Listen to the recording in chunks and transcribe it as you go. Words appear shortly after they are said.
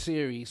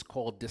Series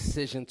called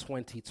Decision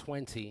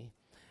 2020.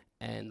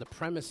 And the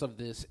premise of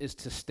this is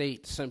to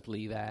state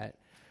simply that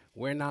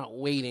we're not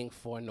waiting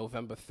for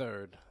November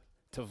 3rd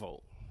to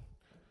vote.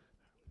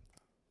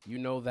 You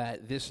know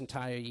that this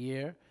entire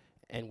year,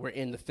 and we're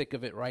in the thick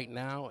of it right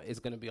now, is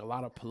going to be a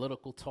lot of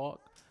political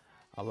talk,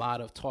 a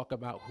lot of talk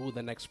about who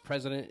the next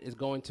president is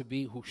going to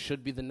be, who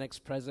should be the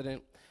next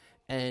president.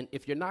 And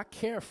if you're not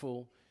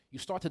careful, you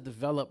start to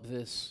develop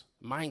this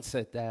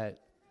mindset that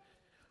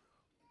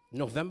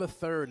November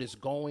 3rd is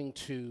going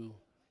to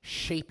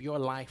shape your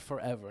life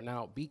forever.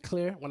 Now, be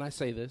clear when I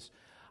say this.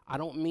 I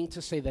don't mean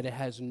to say that it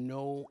has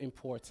no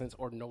importance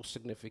or no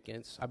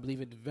significance. I believe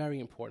it's very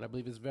important. I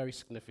believe it's very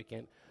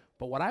significant.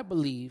 But what I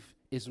believe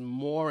is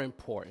more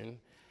important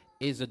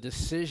is the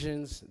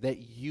decisions that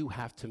you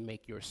have to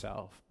make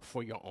yourself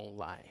for your own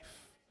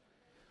life.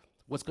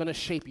 What's going to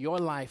shape your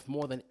life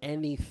more than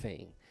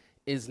anything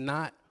is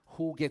not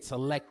who gets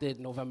elected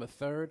November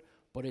 3rd,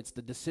 but it's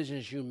the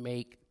decisions you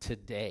make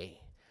today.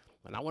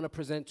 And I want to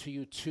present to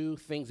you two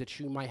things that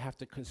you might have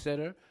to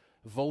consider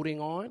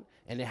voting on,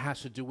 and it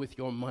has to do with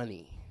your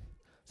money.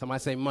 Somebody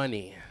say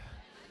money.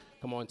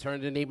 Come on, turn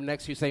to the neighbor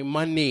next to you, say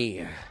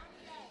money.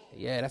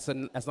 Yeah, that's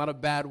not a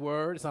bad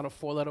word. It's not a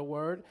four-letter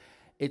word.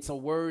 It's a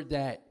word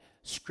that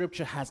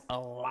Scripture has a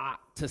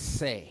lot to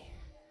say.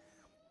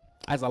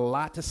 Has a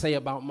lot to say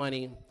about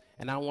money,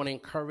 and I want to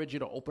encourage you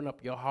to open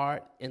up your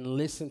heart and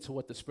listen to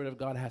what the Spirit of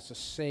God has to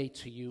say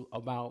to you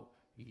about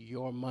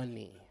your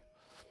money.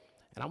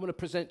 And I'm going to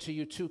present to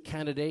you two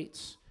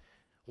candidates.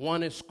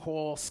 One is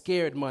called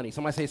scared money.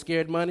 Somebody say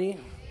scared money.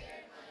 Scared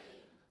money.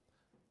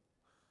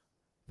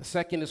 The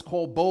second is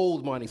called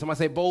bold money. Somebody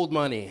say bold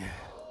money. Bold money.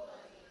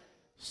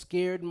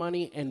 Scared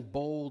money and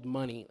bold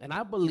money. And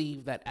I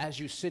believe that as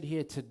you sit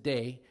here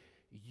today,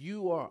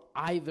 you are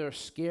either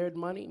scared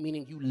money,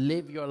 meaning you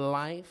live your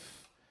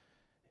life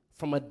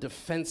from a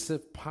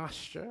defensive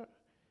posture.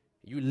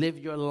 You live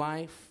your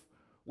life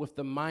with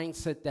the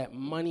mindset that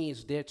money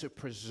is there to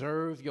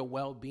preserve your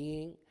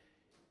well-being.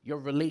 Your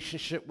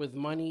relationship with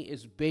money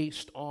is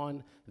based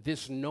on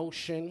this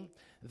notion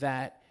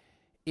that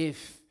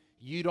if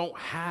you don't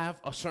have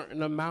a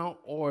certain amount,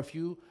 or if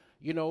you're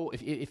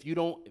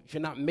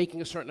not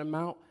making a certain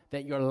amount,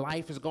 that your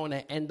life is going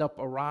to end up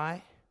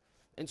awry.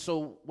 And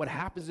so what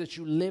happens is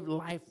you live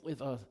life with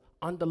an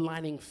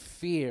underlying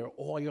fear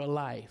all your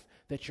life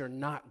that you're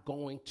not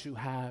going to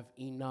have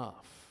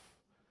enough.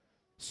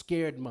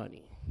 Scared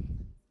money.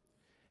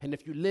 And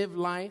if you live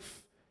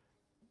life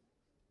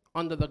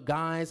under the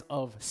guise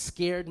of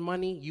scared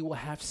money, you will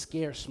have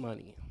scarce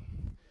money.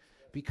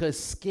 Because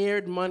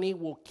scared money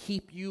will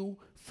keep you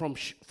from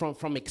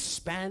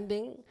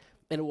expanding,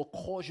 and it will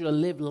cause you to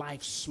live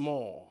life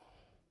small.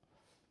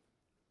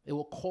 It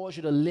will cause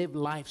you to live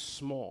life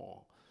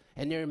small.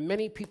 And there are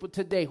many people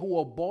today who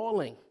are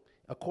balling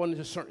according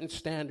to certain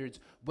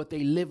standards, but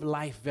they live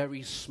life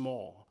very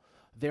small.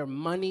 Their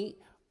money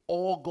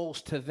all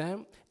goes to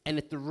them, and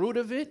at the root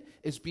of it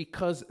is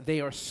because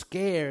they are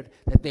scared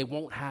that they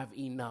won't have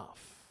enough.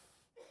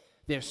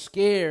 They're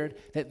scared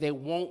that they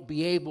won't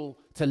be able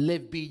to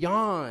live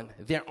beyond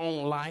their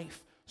own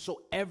life,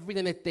 so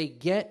everything that they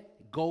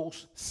get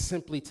goes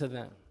simply to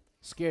them.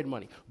 Scared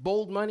money.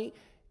 Bold money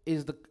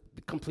is the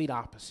complete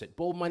opposite.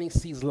 Bold money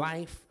sees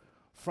life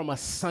from a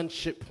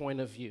sonship point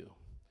of view.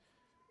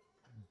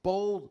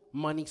 Bold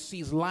money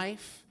sees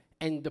life,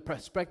 and the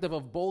perspective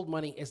of bold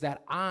money is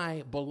that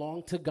I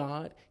belong to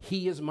God,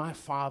 He is my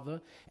Father,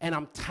 and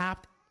I'm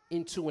tapped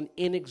into an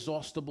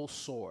inexhaustible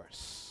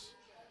source.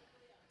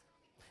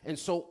 And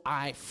so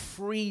I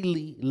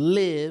freely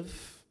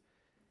live,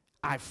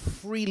 I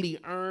freely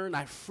earn,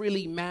 I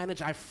freely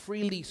manage, I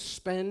freely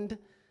spend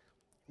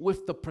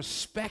with the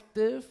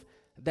perspective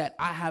that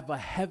I have a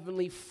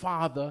heavenly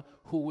Father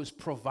who is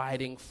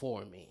providing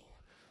for me.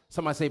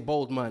 Somebody say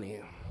bold money.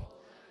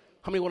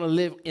 How many want to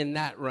live in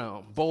that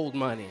realm? Bold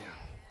money.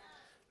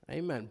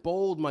 Amen.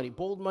 Bold money.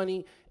 Bold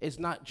money is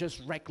not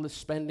just reckless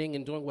spending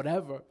and doing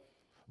whatever,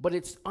 but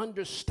it's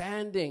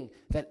understanding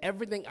that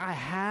everything I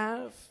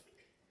have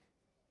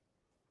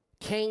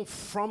came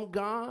from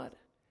God,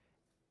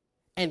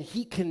 and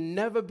He can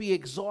never be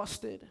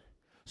exhausted.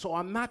 So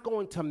I'm not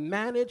going to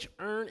manage,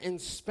 earn, and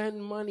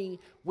spend money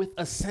with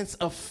a sense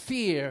of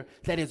fear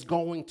that it's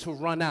going to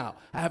run out.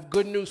 I have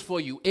good news for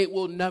you. It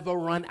will never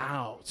run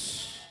out.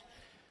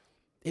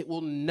 It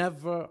will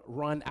never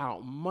run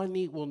out.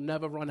 Money will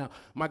never run out.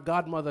 My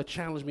godmother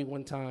challenged me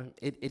one time.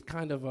 It was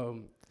kind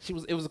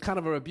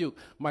of a rebuke.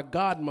 My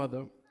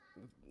godmother,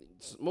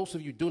 most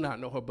of you do not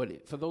know her,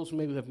 but for those who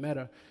maybe have met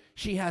her,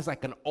 she has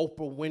like an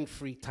Oprah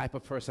Winfrey type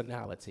of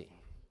personality.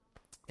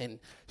 And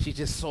she's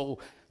just so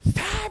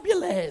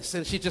fabulous,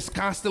 and she just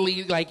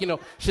constantly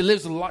she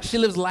lives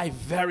life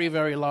very,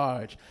 very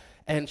large.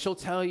 And she'll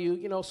tell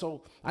you,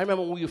 so I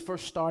remember when we were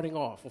first starting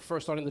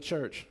the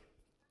church.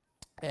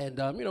 And,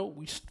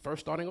 we first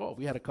starting off,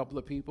 we had a couple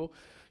of people.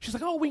 She's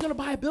like, oh, we're going to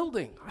buy a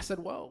building. I said,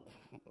 well,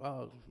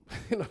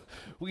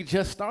 we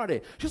just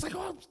started. She's like,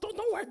 oh,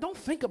 don't worry, don't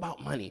think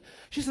about money.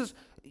 She says,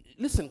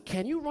 listen,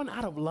 can you run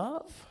out of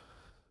love?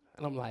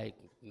 And I'm like,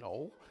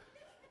 no.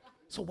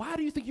 so why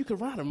do you think you can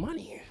run out of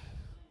money?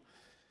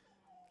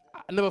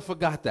 I never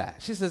forgot that.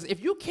 She says,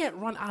 if you can't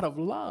run out of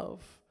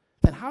love,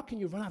 then how can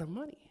you run out of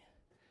money?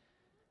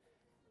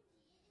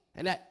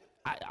 And that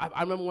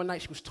I remember one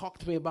night she was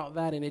talking to me about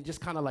that, and it just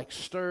kind of like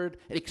stirred.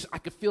 I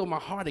could feel my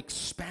heart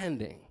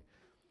expanding.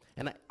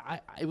 And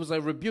it was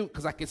a rebuke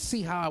because I could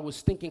see how I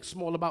was thinking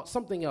small about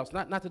something else,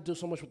 not to do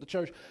so much with the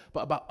church,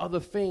 but about other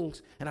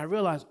things. And I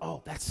realized,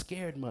 oh, that's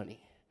scared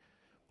money.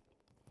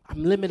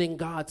 I'm limiting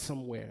God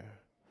somewhere.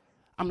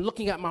 I'm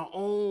looking at my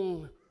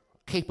own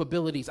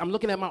capabilities. I'm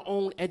looking at my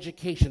own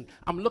education.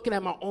 I'm looking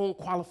at my own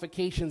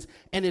qualifications,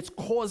 and it's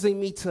causing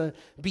me to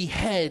be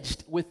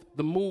hedged with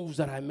the moves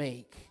that I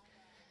make.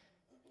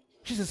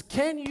 She says,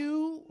 can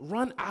you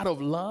run out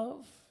of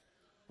love?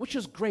 Which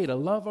is greater,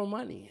 love or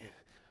money?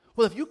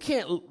 Well, if you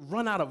can't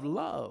run out of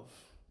love,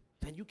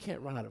 then you can't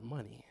run out of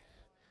money.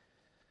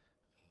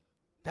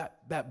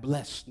 That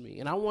blessed me.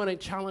 And I want to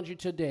challenge you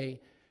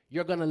today.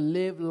 You're going to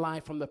live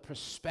life from the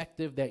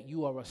perspective that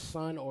you are a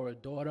son or a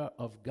daughter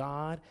of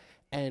God,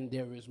 and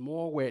there is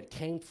more where it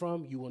came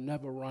from. You will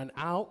never run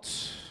out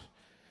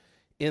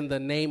in the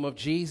name of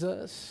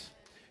Jesus.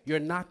 You're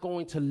not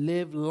going to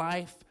live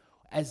life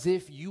as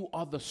if you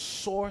are the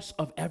source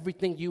of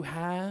everything you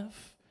have.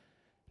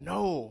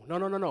 No. You're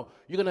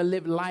going to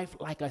live life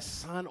like a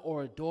son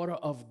or a daughter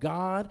of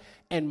God,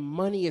 and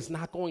money is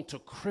not going to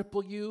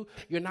cripple you.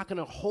 You're not going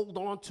to hold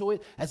on to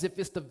it as if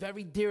it's the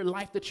very dear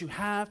life that you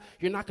have.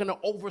 You're not going to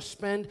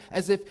overspend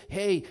as if,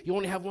 hey, you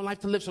only have one life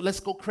to live, so let's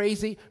go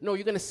crazy. No,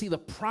 you're going to see the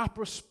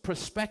proper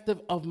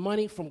perspective of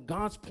money from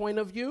God's point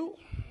of view,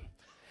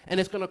 and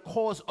it's going to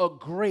cause a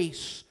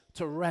grace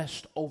to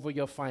rest over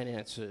your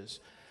finances.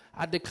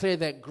 I declare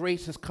that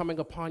grace is coming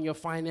upon your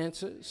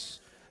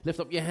finances. Lift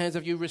up your hands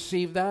if you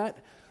receive that.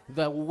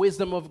 The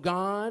wisdom of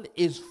God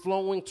is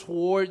flowing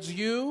towards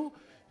you.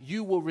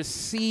 You will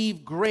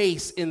receive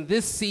grace in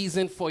this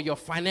season for your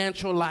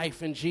financial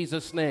life in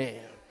Jesus'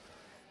 name.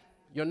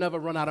 You'll never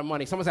run out of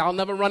money. Someone say, I'll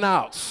never run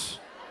out.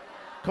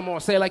 Come on,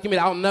 say it like you mean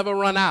it. I'll never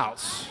run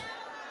out.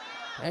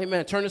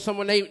 Amen. Turn to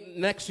someone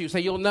next to you.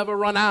 Say, you'll never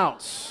run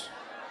out.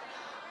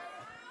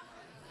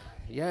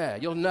 Yeah,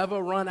 you'll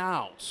never run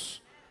out.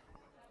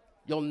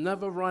 You'll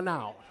never run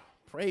out.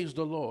 Praise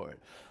the Lord.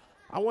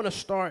 I want to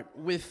start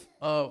with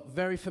a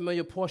very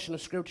familiar portion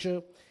of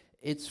Scripture.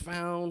 It's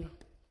found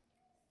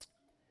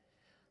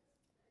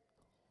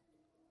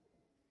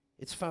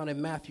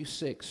in Matthew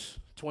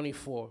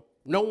 6:24.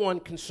 No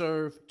one can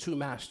serve two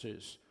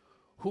masters.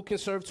 Who can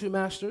serve two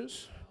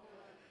masters?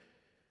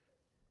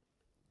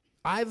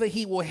 Either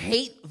he will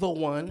hate the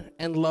one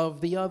and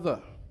love the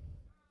other.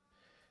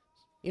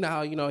 You know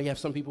how, you have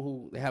some people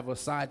who they have a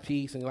side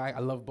piece and like, I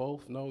love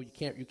both. No, you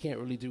can't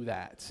really do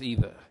that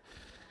either.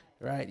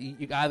 Right?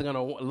 You're either going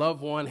to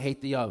love one,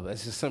 hate the other.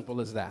 It's as simple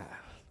as that.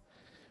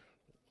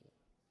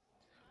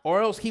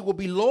 Or else he will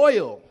be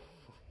loyal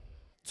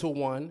to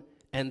one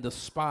and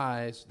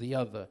despise the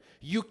other.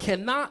 You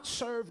cannot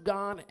serve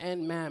God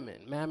and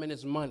mammon. Mammon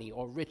is money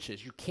or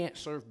riches. You can't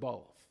serve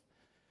both.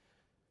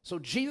 So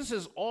Jesus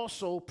is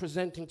also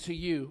presenting to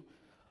you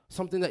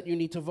something that you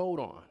need to vote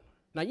on.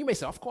 Now, you may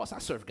say, of course, I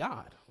serve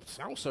God.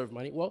 I don't serve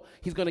money. Well,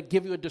 he's going to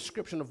give you a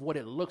description of what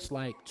it looks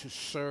like to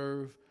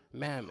serve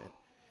mammon.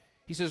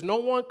 He says, no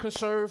one can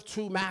serve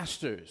two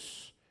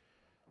masters.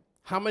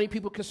 How many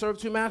people can serve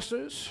two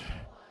masters?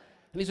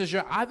 And he says,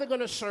 you're either going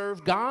to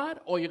serve God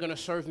or you're going to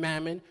serve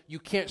mammon. You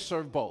can't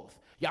serve both.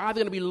 You're either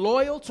going to be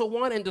loyal to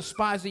one and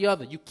despise the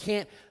other. You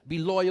can't be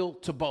loyal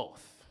to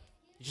both.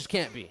 You just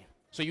can't be.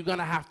 So you're going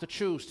to have to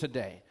choose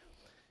today.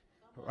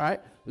 All right?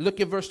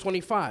 Look at verse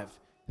 25.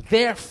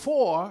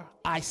 Therefore,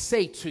 I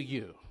say to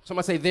you.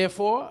 Somebody say,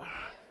 therefore.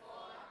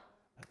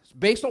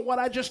 Based on what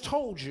I just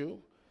told you,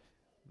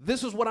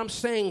 this is what I'm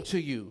saying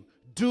to you.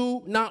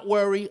 Do not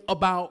worry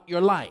about your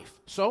life.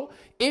 So,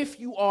 if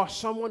you are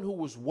someone who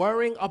was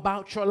worrying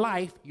about your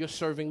life, you're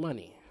serving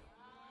money.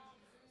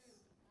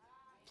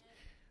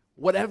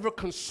 Whatever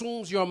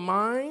consumes your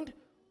mind,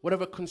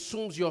 whatever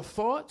consumes your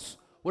thoughts,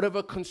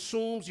 whatever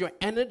consumes your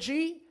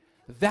energy,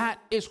 that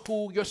is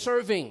who you're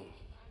serving.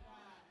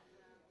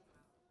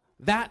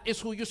 That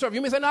is who you serve.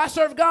 You may say, no, I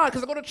serve God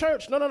because I go to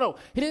church. No.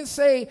 He didn't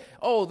say,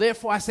 oh,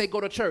 therefore I say go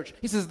to church.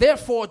 He says,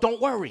 therefore,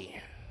 don't worry.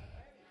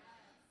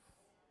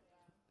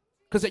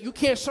 Because you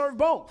can't serve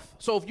both.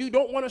 So if you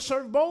don't want to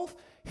serve both,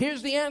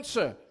 here's the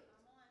answer.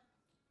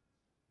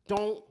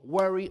 Don't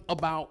worry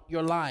about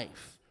your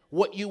life.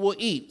 What you will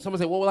eat. Someone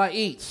say, what will I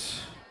eat?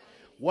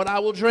 What I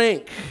will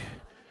drink.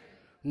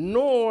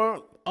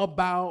 Nor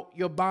about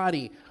your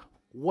body.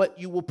 What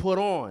you will put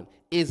on.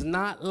 Is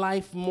not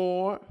life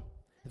more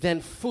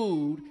than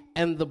food,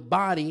 and the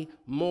body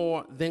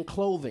more than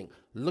clothing?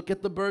 Look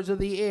at the birds of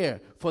the air,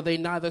 for they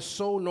neither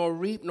sow nor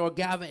reap nor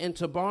gather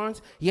into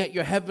barns, yet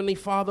your heavenly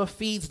Father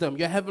feeds them.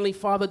 Your heavenly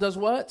Father does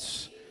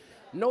what?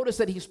 Notice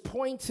that he's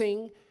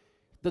pointing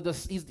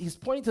he's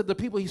pointing to the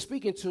people he's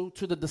speaking to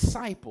the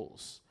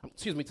disciples.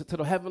 To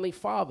the heavenly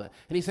Father.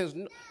 And he says,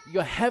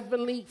 your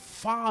heavenly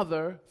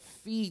Father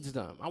feeds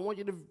them. I want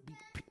you to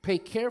pay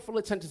careful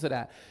attention to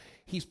that.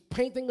 He's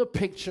painting a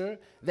picture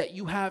that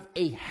you have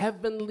a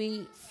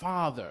heavenly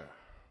Father.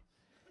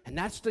 And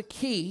that's the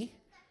key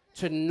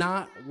to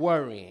not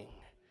worrying.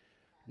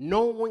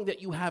 Knowing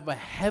that you have a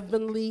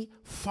heavenly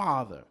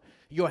Father.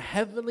 Your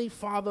heavenly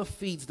Father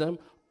feeds them.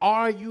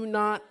 Are you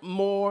not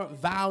more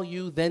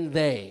value than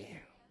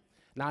they?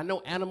 Now, I know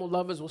animal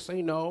lovers will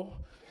say no.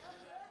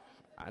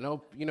 I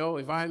know,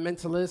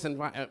 environmentalists,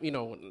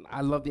 and,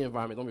 I love the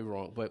environment, don't be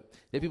wrong. But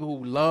there are people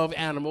who love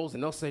animals,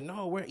 and they'll say,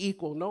 no, we're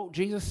equal. No,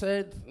 Jesus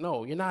said,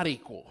 no, you're not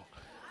equal.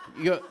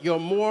 You're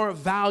more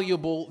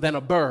valuable than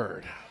a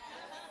bird.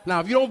 Now,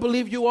 if you don't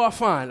believe you are,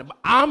 fine.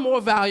 I'm more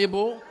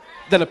valuable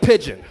than a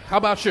pigeon. How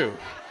about you?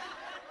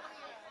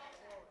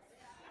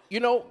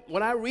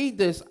 When I read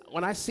this,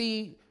 when I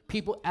see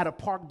people at a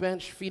park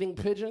bench feeding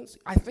pigeons,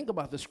 I think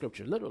about the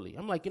scripture, literally.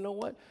 I'm like, you know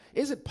what?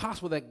 Is it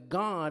possible that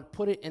God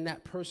put it in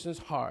that person's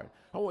heart?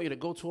 I want you to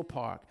go to a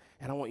park,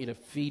 and I want you to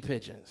feed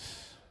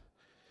pigeons.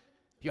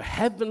 Your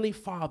heavenly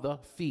Father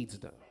feeds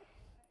them.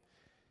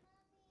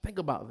 Think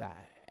about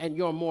that. And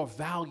you're more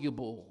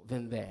valuable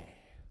than they.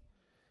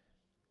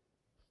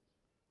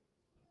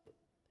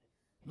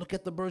 Look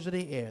at the birds of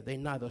the air. They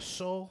neither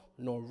sow,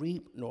 nor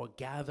reap, nor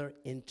gather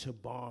into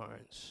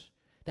barns.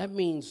 That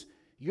means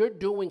you're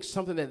doing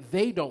something that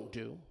they don't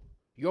do.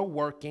 You're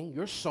working,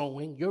 you're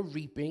sowing, you're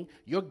reaping,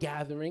 you're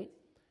gathering.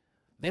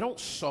 They don't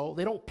sow,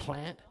 they don't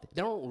plant,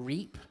 they don't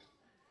reap.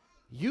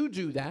 You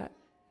do that,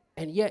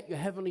 and yet your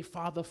heavenly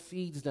Father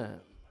feeds them.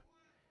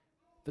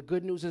 The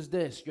good news is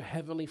this: your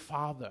heavenly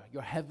Father,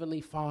 your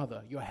heavenly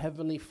Father, your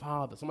heavenly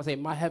Father. Somebody say,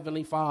 my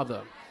heavenly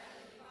Father.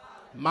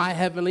 My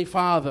heavenly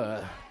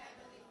Father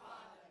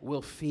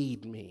will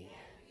feed me.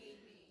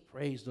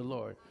 Praise the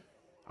Lord.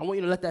 I want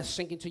you to let that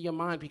sink into your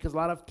mind, because a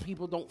lot of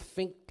people don't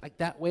think like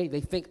that way. They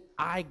think,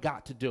 I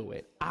got to do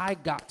it. I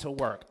got to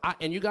work.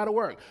 And you got to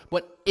work.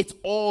 But it's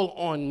all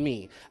on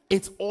me.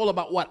 It's all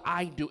about what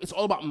I do. It's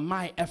all about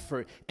my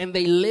effort. And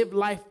they live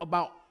life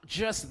about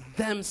just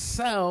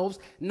themselves,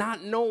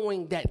 not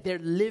knowing that they're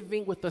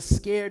living with a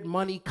scared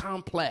money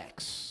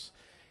complex.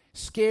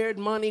 Scared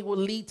money will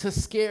lead to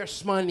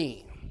scarce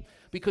money.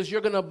 Because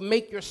you're going to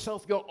make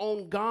yourself your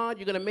own God.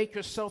 You're going to make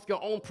yourself your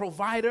own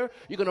provider.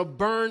 You're going to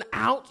burn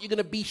out. You're going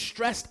to be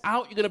stressed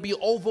out. You're going to be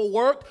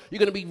overworked. You're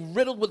going to be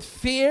riddled with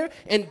fear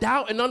and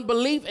doubt and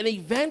unbelief. And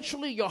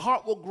eventually your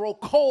heart will grow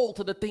cold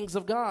to the things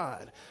of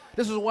God.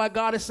 This is why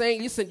God is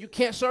saying, listen, you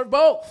can't serve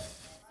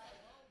both.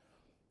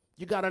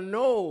 You got to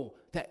know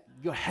that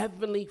your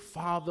heavenly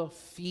Father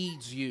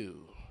feeds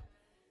you.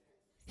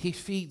 He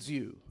feeds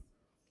you.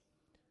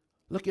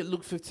 Look at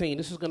Luke 15.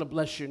 This is going to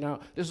bless you.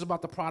 Now, this is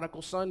about the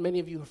prodigal son. Many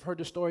of you have heard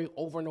the story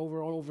over and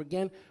over and over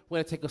again. We're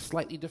going to take a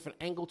slightly different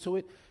angle to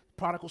it.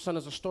 Prodigal son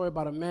is a story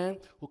about a man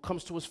who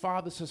comes to his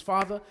father, says,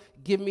 Father,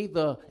 give me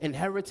the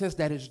inheritance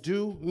that is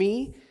due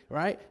me,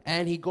 right?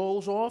 And he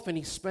goes off and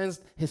he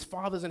spends his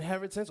father's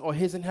inheritance, or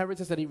his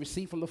inheritance that he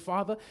received from the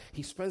father.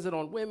 He spends it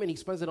on women. He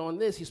spends it on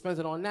this. He spends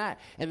it on that.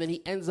 And then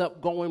he ends up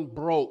going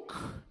broke.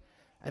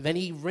 And then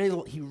he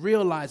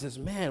realizes,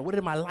 man, what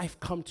did my life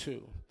come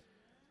to?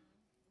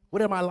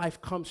 Whatever my life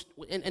comes,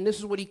 and this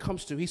is what he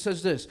comes to. He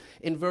says this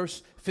in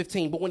verse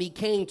 15, but when he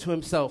came to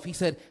himself, he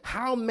said,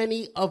 how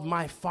many of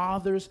my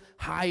father's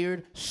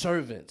hired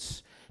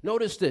servants?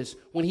 Notice this,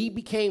 when he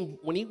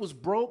was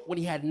broke, when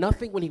he had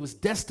nothing, when he was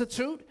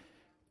destitute,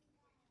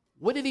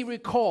 what did he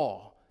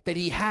recall? That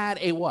he had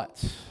a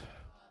what?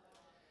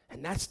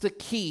 And that's the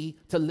key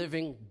to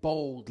living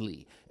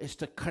boldly, is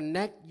to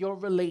connect your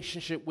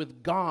relationship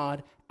with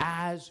God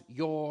as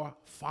your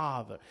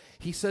Father.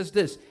 He says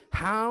this,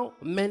 how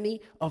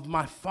many of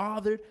my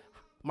father's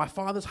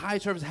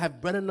hired servants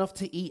have bread enough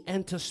to eat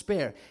and to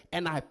spare,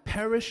 and I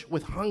perish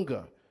with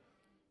hunger?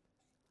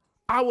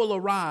 I will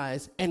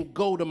arise and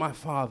go to my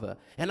father,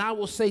 and I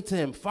will say to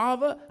him,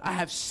 Father, I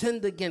have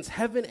sinned against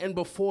heaven and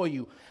before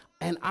you,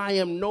 and I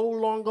am no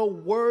longer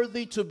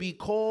worthy to be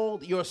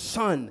called your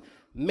son.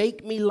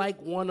 Make me like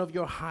one of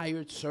your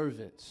hired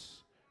servants.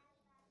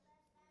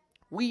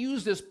 We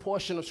use this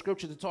portion of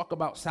scripture to talk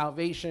about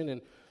salvation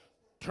and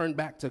turn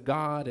back to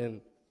God and,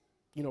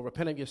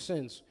 repent of your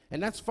sins.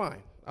 And that's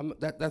fine.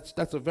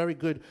 That's a very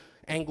good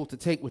angle to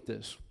take with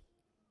this.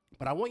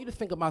 But I want you to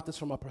think about this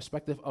from a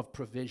perspective of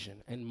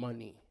provision and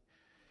money.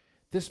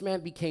 This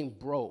man became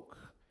broke.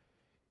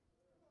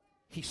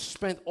 He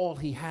spent all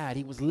he had.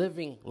 He was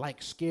living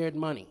like scared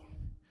money.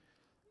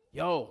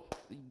 You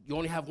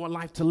only have one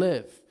life to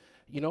live.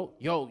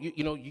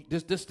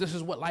 This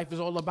is what life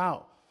is all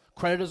about.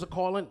 Creditors are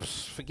calling,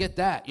 forget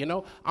that,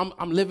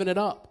 I'm living it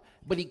up.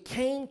 But he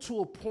came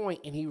to a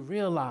point and he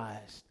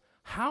realized,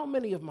 how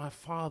many of my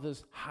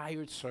father's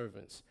hired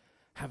servants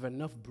have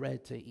enough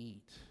bread to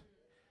eat?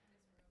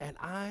 And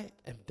I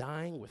am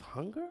dying with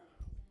hunger?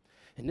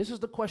 And this is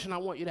the question I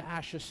want you to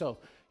ask yourself.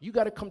 You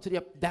got to come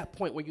to that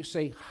point where you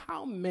say,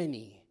 how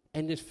many,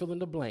 and just fill in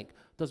the blank,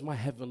 does my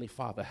heavenly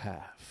Father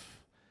have?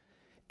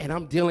 And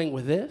I'm dealing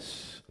with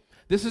this.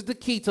 This is the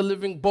key to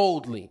living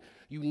boldly.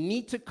 You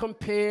need to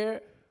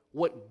compare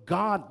what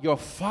God, your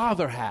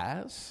Father,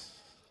 has,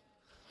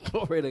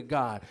 glory to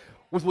God,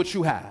 with what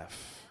you have.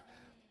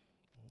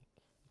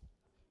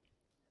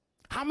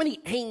 How many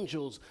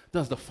angels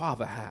does the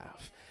Father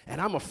have? And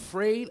I'm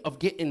afraid of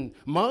getting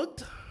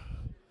mugged?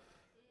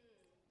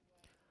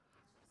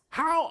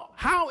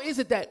 How is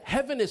it that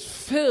heaven is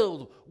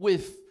filled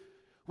with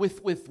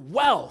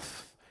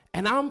wealth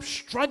and I'm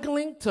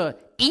struggling to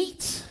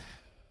eat?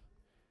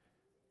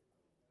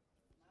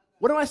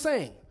 What am I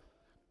saying?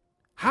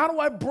 How do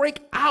I break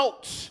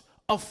out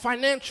of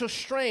financial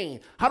strain?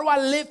 How do I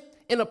live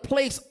in a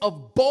place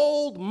of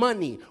bold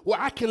money where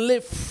I can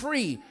live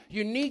free?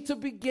 You need to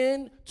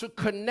begin to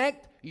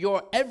connect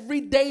your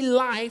everyday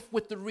life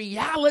with the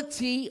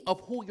reality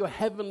of who your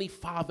heavenly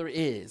Father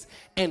is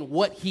and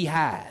what he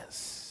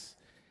has.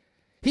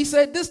 He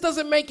said, this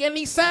doesn't make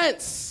any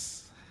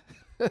sense.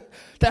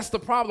 That's the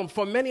problem.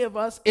 For many of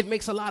us, it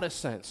makes a lot of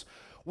sense.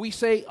 We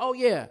say, oh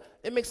yeah,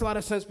 it makes a lot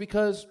of sense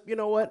because, you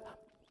know what,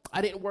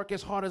 I didn't work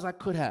as hard as I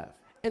could have.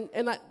 And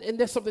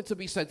there's something to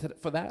be said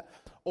for that.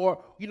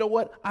 Or, you know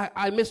what,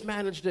 I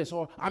mismanaged this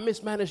or I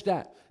mismanaged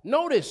that.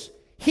 Notice,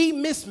 he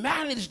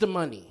mismanaged the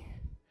money.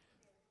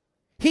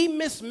 He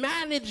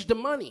mismanaged the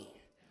money.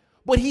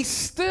 But he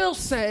still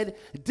said,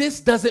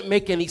 this doesn't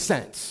make any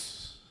sense.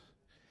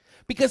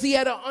 Because he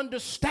had an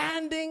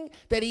understanding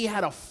that he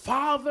had a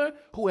father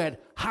who had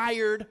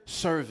hired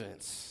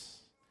servants.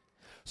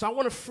 So I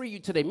want to free you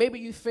today. Maybe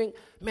you think,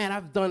 man,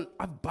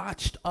 I've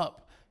botched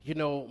up, you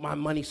know, my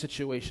money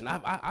situation.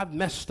 I've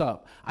messed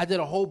up. I did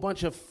a whole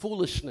bunch of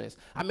foolishness.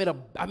 I made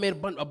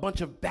a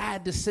bunch of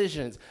bad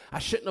decisions. I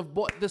shouldn't have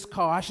bought this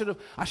car. I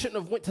shouldn't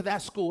have went to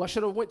that school. I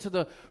should have went to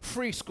the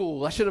free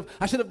school. I should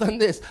have done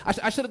this.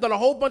 I should have done a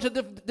whole bunch of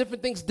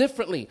different things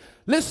differently.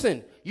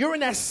 Listen, you're in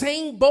that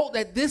same boat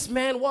that this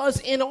man was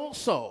in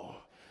also.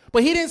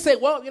 But he didn't say,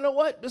 well, you know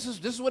what? This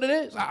is what it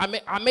is.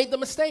 I made the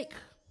mistake.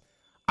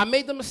 I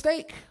made the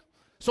mistake.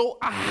 So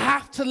I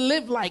have to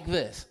live like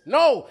this.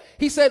 No,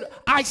 he said,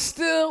 I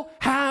still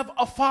have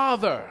a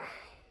father.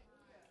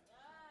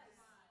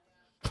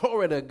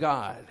 Glory to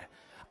God.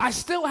 I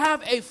still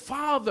have a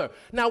father.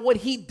 Now, what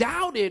he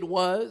doubted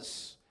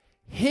was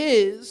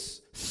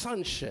his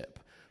sonship,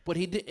 but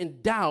he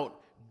didn't doubt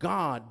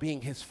God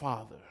being his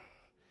father.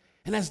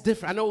 And that's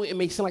different. I know it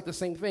may seem like the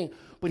same thing,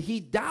 but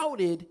he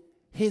doubted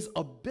his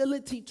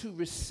ability to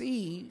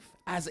receive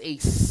as a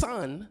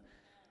son,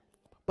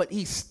 but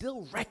he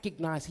still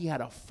recognized he had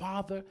a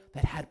father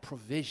that had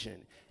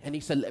provision. And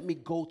he said, let me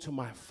go to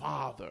my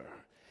father,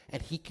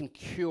 and he can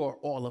cure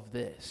all of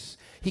this.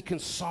 He can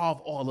solve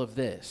all of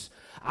this.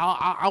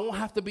 I won't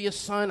have to be a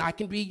son. I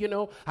can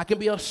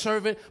be a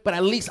servant, but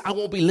at least I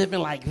won't be living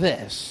like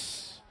this.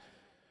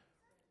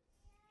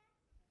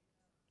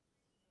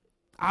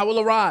 I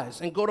will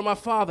arise and go to my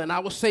father, and I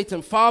will say to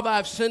him, Father,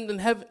 I've sinned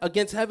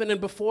against heaven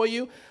and before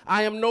you.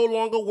 I am no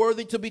longer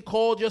worthy to be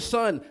called your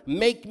son.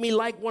 Make me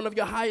like one of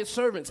your hired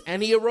servants.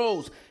 And he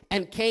arose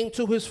and came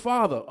to his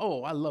father.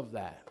 Oh, I love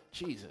that.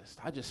 Jesus,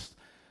 I just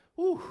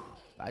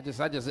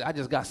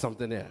got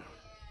something there.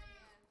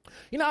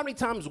 You know how many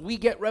times we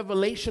get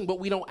revelation,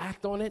 but we don't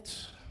act on it?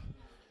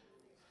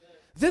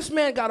 This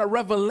man got a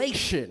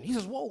revelation. He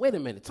says, whoa, wait a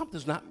minute.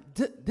 Something's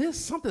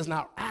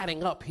not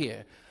adding up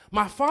here.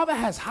 My father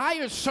has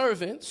hired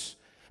servants,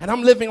 and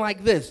I'm living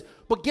like this.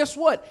 But guess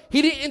what?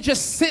 He didn't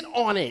just sit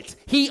on it.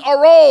 He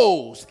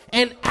arose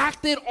and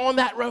acted on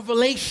that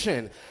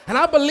revelation. And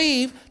I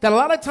believe that a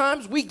lot of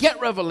times we get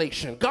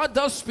revelation. God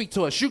does speak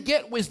to us. You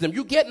get wisdom.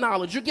 You get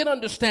knowledge. You get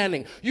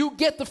understanding. You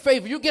get the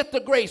favor. You get the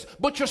grace.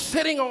 But you're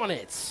sitting on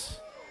it.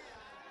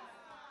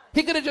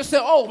 He could have just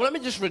said, oh, well, let me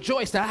just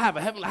rejoice that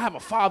I have a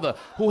father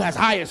who has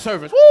hired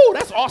servants. Woo,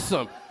 that's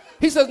awesome.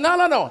 He says,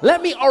 no.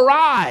 Let me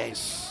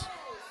arise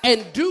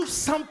and do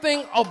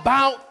something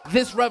about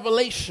this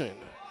revelation.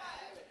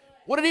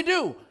 What did he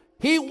do?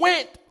 He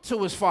went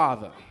to his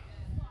father.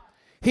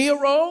 He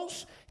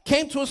arose,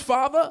 came to his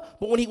father,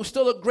 but when he was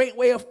still a great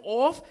way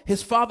off,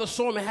 his father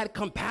saw him and had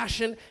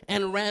compassion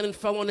and ran and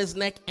fell on his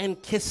neck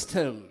and kissed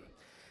him.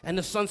 And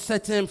the son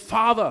said to him,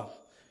 Father,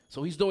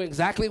 so he's doing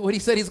exactly what he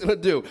said he's going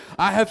to do.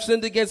 I have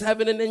sinned against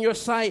heaven and in your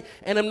sight,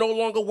 and am no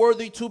longer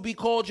worthy to be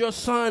called your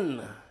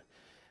son.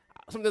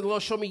 Something the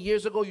Lord showed me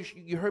years ago.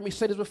 You heard me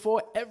say this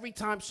before. Every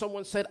time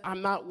someone said,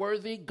 I'm not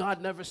worthy,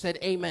 God never said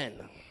amen.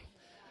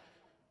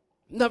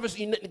 You never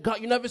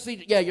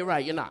see, yeah, you're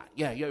right, you're not.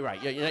 Yeah, you're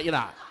right, you're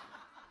not.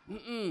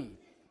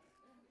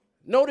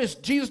 Notice,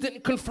 Jesus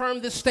didn't confirm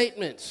this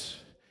statement.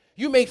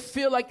 You may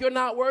feel like you're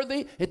not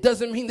worthy. It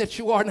doesn't mean that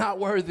you are not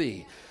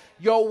worthy.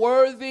 You're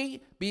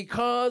worthy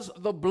because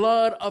the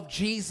blood of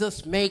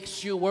Jesus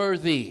makes you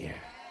worthy.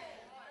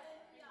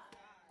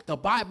 The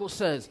Bible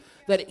says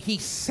that he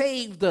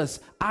saved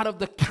us out of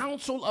the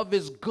counsel of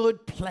his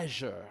good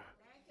pleasure.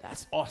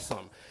 That's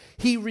awesome.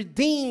 He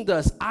redeemed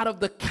us out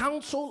of the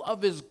counsel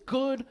of his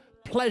good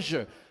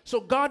pleasure. So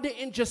God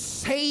didn't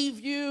just save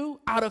you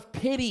out of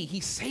pity.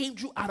 He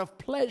saved you out of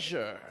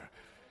pleasure.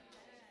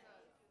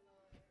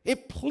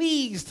 It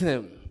pleased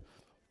him.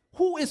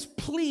 Who is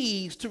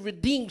pleased to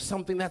redeem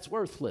something that's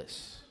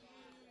worthless?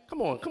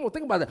 Come on,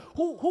 think about that.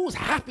 Who's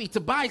happy to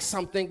buy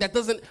something that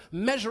doesn't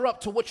measure up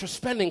to what you're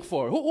spending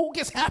for? Who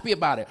gets happy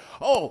about it?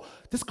 Oh,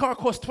 this car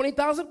costs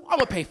 $20,000. I'm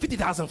gonna pay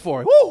 $50,000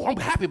 for it. Woo, I'm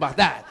happy about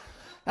that.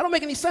 That don't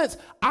make any sense.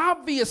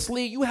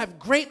 Obviously, you have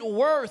great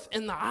worth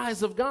in the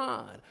eyes of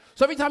God.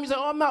 So every time you say,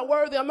 oh, I'm not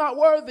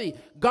worthy,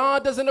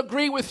 God doesn't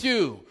agree with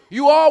you.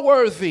 You are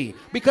worthy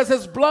because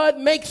his blood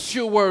makes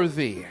you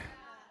worthy.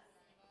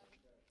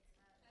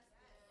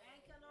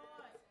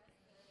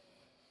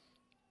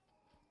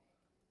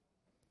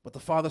 But the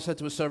father said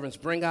to his servants,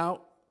 bring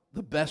out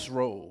the best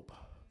robe.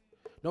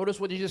 Notice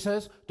what he just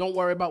says. Don't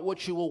worry about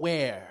what you will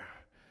wear.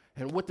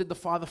 And what did the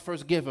father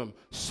first give him?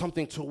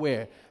 Something to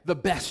wear. The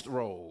best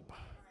robe.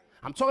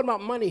 I'm talking about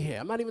money here.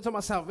 I'm not even talking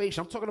about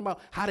salvation. I'm talking about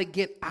how to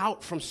get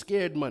out from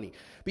scared money.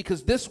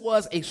 Because this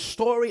was a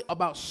story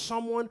about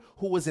someone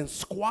who was in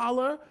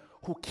squalor,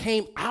 who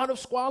came out of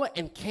squalor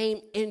and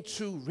came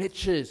into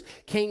riches,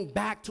 came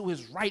back to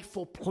his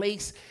rightful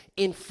place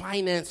in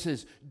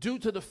finances due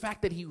to the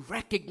fact that he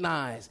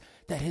recognized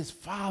that his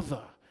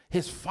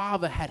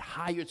father had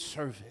hired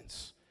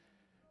servants.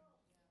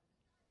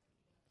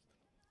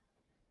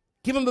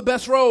 Give him the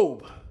best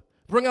robe.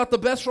 Bring out the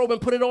best robe and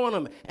put it on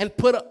him, and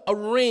put a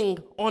ring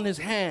on his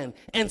hand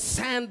and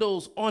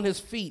sandals on his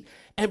feet,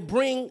 and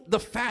bring the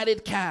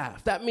fatted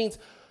calf. That means,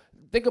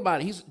 think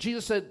about it.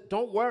 Jesus said,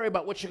 don't worry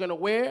about what you're going to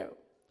wear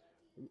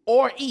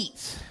or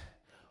eat.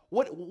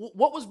 What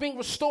was being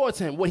restored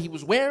to him? What he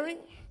was wearing,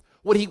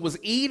 what he was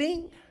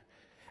eating,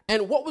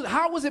 and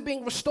how was it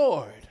being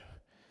restored?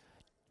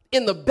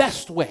 In the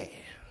best way.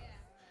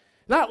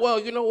 Not, well,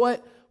 you know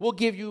what? We'll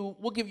give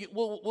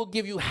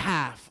you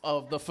half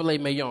of the filet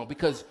mignon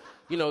because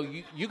you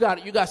got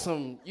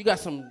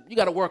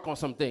to work on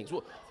some things.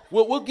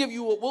 We'll give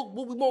you.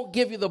 We won't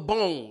give you the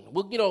bone.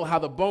 You know how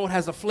the bone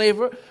has a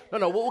flavor.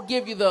 No. We'll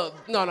give you the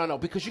no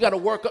because you got to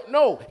work up.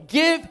 No,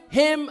 give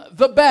him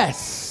the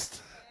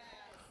best.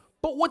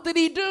 But what did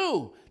he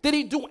do? Did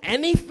he do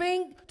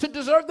anything to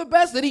deserve the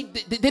best?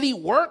 Did he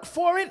work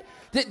for it?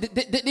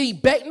 Did he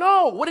beg?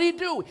 No. What did he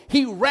do?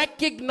 He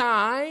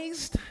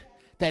recognized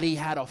that he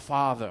had a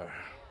father.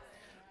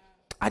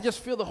 I just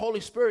feel the Holy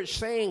Spirit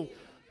saying,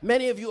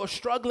 many of you are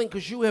struggling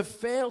because you have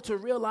failed to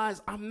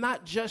realize I'm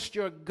not just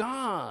your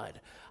God.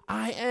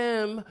 I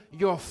am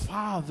your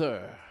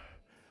father.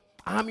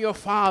 I'm your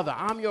father.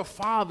 I'm your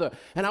father.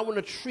 And I want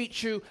to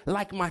treat you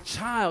like my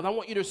child. I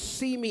want you to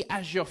see me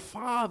as your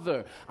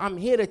father. I'm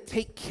here to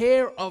take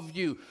care of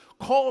you.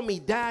 Call me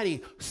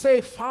daddy. Say,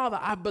 Father,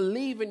 I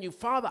believe in you.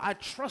 Father, I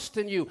trust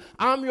in you.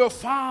 I'm your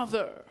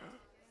father.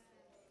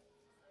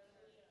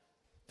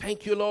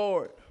 Thank you,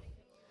 Lord.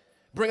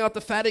 Bring out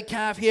the fatted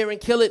calf here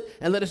and kill it,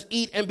 and let us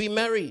eat and be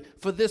merry.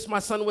 For this my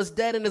son was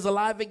dead and is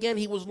alive again.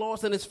 He was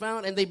lost and is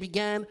found, and they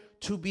began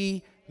to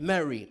be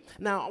merry.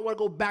 Now, I want to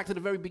go back to the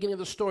very beginning of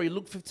the story,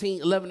 Luke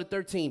 15, 11 to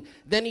 13.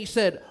 Then he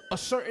said, a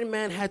certain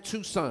man had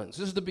two sons.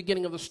 This is the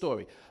beginning of the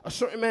story. A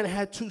certain man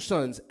had two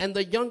sons, and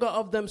the younger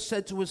of them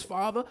said to his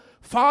father,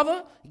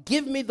 Father,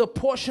 give me the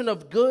portion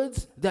of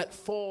goods that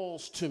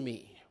falls to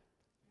me.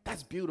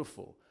 That's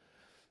beautiful.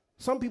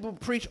 Some people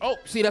preach, oh,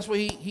 see, that's where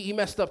he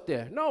messed up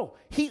there. No,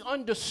 he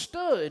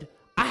understood,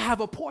 I have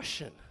a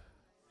portion.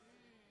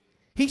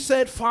 He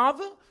said,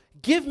 Father,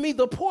 give me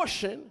the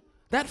portion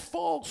that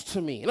falls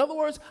to me. In other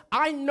words,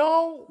 I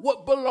know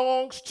what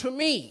belongs to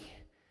me.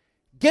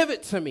 Give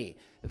it to me.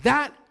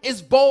 That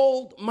is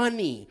bold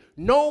money,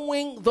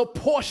 knowing the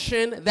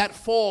portion that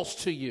falls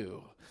to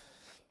you.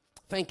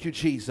 Thank you,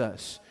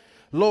 Jesus.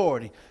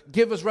 Lord,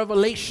 give us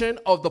revelation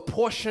of the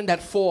portion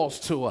that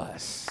falls to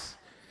us.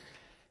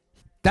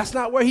 That's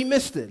not where he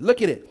missed it.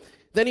 Look at it.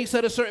 Then he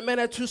said, a certain man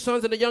had two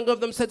sons, and the younger of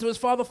them said to his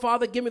father,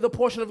 Father, give me the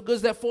portion of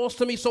goods that falls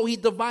to me. So he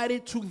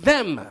divided to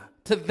them.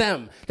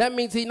 That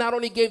means he not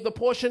only gave the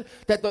portion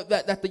that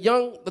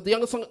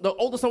the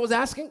older son was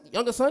asking,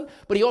 younger son,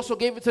 but he also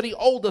gave it to the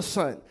older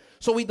son.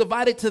 So he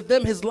divided to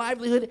them his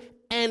livelihood,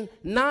 and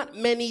not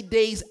many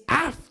days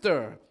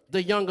after,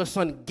 the younger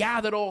son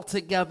gathered all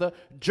together,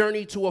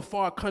 journeyed to a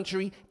far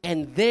country,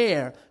 and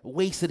there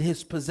wasted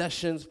his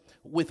possessions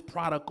with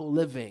prodigal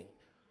living.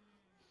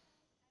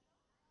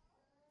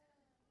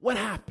 What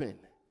happened?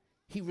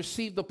 He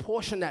received the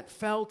portion that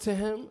fell to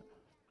him.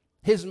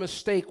 His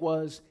mistake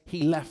was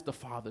he left the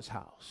father's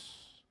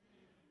house.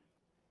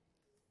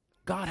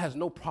 God has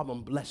no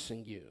problem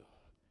blessing you.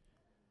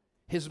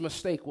 His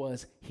mistake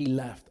was he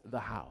left the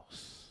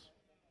house.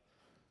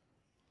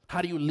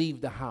 How do you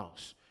leave the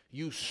house?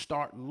 You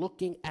start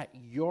looking at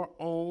your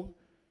own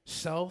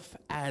self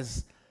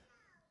as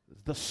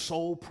the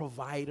sole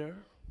provider.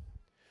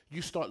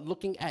 You start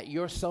looking at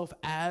yourself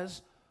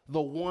as the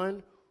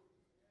one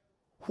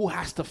who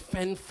has to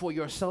fend for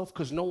yourself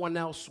because no one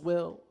else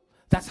will.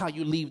 That's how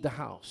you leave the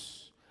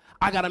house.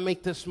 I got to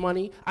make this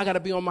money. I got to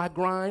be on my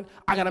grind.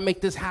 I got to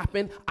make this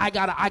happen. I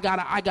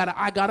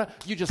gotta.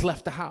 You just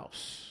left the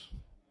house.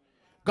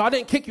 God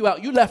didn't kick you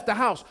out. You left the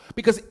house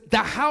because the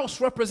house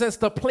represents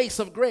the place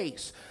of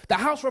grace. The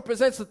house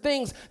represents the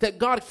things that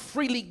God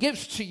freely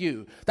gives to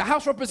you. The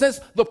house represents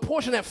the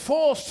portion that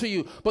falls to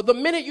you. But the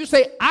minute you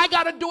say, I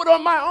got to do it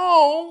on my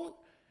own,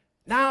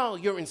 Now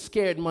you're in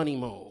scared money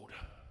mode.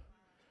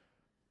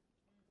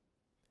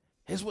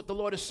 Here's what the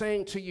Lord is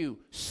saying to you.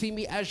 See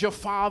me as your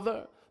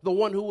Father, the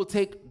one who will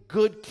take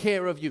good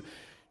care of you.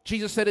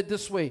 Jesus said it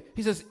this way.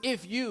 He says,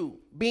 if you,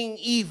 being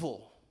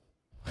evil,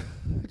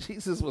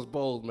 Jesus was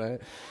bold, man.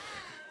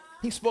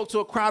 He spoke to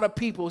a crowd of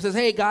people. He says,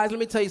 hey, guys, let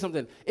me tell you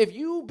something. If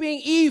you,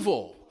 being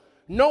evil,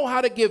 know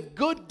how to give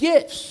good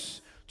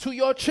gifts to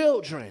your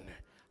children,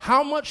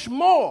 how much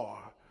more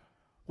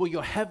will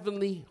your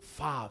heavenly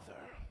Father?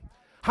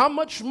 How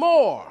much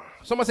more?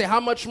 Someone say, how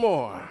much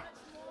more?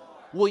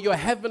 Will your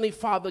heavenly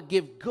Father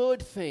give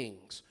good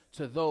things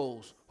to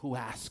those who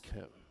ask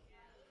him?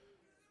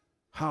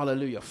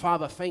 Hallelujah.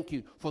 Father, thank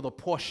you for the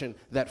portion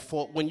that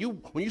falls. When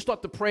you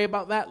start to pray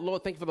about that,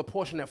 Lord, thank you for the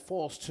portion that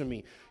falls to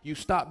me. You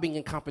stop being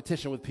in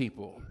competition with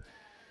people.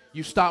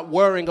 You stop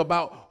worrying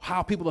about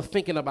how people are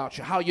thinking about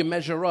you, how you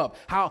measure up,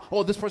 how,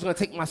 oh, this person's going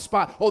to take my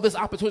spot. Oh, this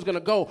opportunity's going to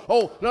go.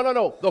 Oh,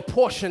 no. The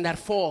portion that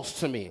falls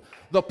to me.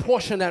 The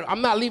portion that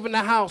I'm not leaving the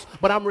house,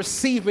 but I'm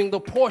receiving the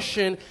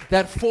portion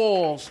that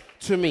falls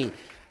to me.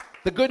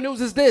 The good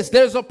news is this.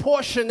 There's a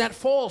portion that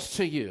falls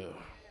to you.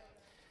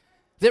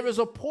 There is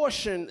a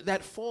portion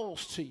that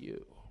falls to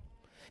you.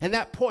 And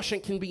that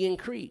portion can be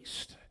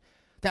increased.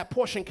 That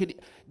portion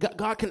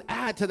God can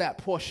add to that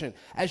portion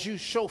as you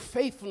show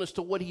faithfulness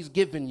to what he's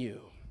given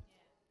you.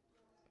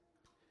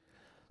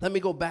 Let me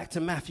go back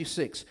to Matthew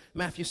 6.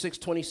 Matthew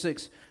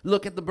 6:26.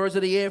 Look at the birds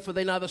of the air, for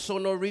they neither sow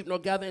nor reap nor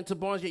gather into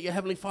barns, yet your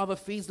heavenly Father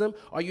feeds them.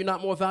 Are you not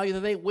more valuable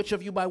than they? Which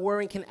of you by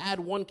worrying can add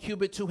 1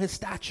 cubit to his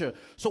stature?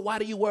 So why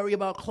do you worry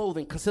about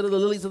clothing? Consider the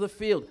lilies of the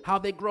field, how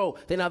they grow.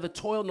 They neither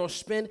toil nor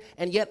spin.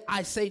 And yet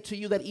I say to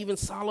you that even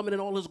Solomon in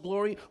all his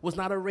glory was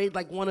not arrayed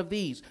like one of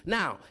these.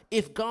 Now,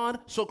 if God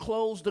so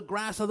clothes the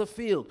grass of the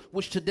field,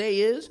 which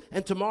today is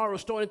and tomorrow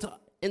is thrown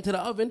into the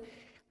oven,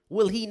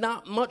 will he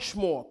not much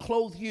more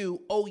clothe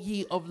you, O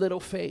ye of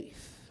little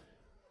faith?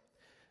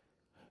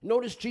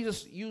 Notice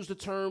Jesus used the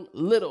term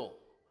little.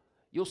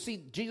 You'll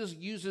see Jesus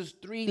uses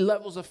 3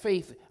 levels of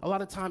faith a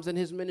lot of times in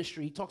his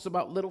ministry. He talks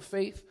about little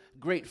faith,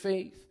 great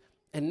faith,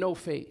 and no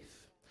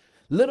faith.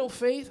 Little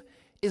faith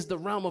is the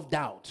realm of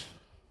doubt.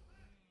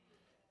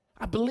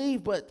 I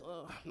believe, but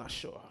I'm not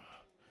sure.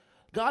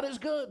 God is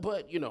good,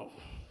 but,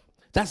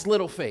 that's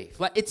little faith.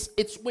 Like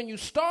it's when you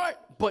start,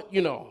 but,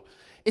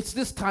 it's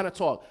this kind of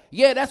talk.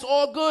 Yeah, that's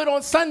all good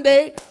on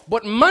Sunday,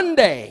 but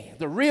Monday,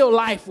 the real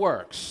life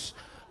works.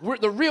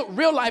 The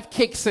real life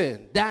kicks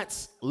in.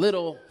 That's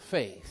little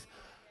faith.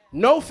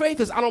 No faith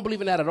is, I don't believe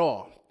in that at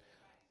all.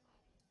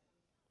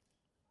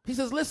 He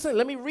says, listen,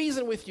 let me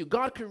reason with you.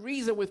 God could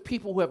reason with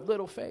people who have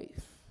little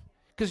faith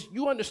because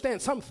you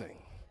understand something.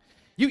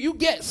 You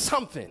get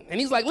something. And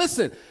he's like,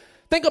 listen,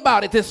 think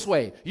about it this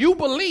way. You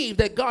believe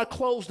that God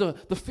clothes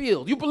the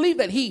field. You believe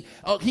that he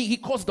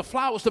caused the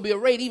flowers to be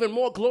arrayed even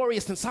more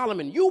glorious than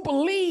Solomon. You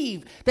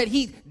believe that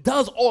he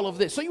does all of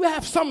this. So you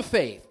have some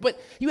faith, but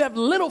you have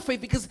little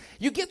faith because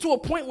you get to a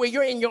point where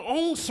you're in your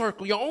own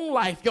circle, your own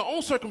life, your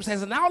own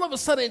circumstances, and now all of a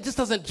sudden it just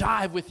doesn't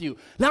jive with you.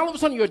 Now all of a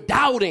sudden you're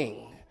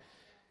doubting.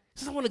 He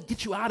says, I want to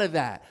get you out of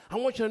that. I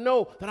want you to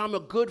know that I'm a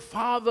good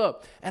father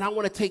and I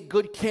want to take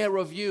good care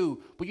of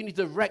you, but you need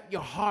to direct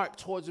your heart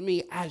towards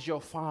me as your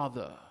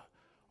father.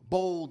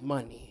 Bold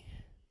money.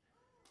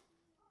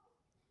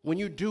 When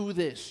you do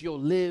this, you'll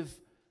live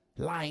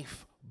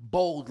life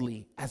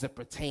boldly as it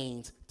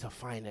pertains to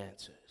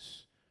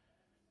finances.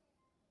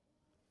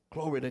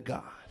 Glory to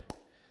God.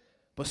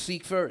 But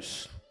seek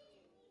first.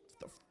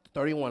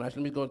 31. Let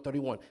me go to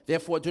 31.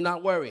 Therefore, do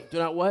not worry. Do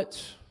not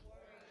what?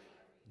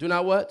 Do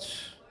not what?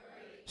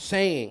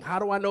 Saying. How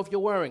do I know if you're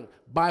worrying?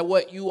 By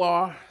what you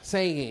are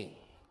saying.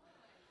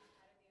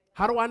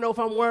 How do I know if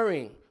I'm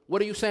worrying?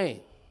 What are you saying?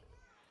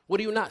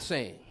 What are you not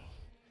saying?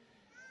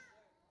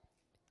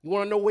 You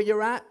want to know where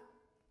you're at?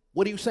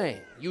 What are you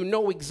saying? You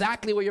know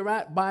exactly where you're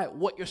at by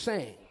what you're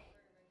saying.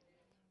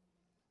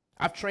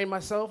 I've trained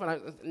myself,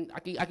 and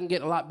I can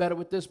get a lot better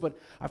with this, but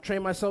I've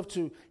trained myself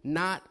to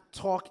not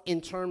talk in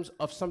terms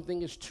of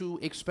something is too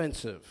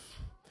expensive.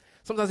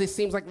 Sometimes it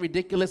seems like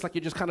ridiculous, like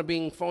you're just kind of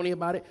being phony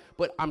about it,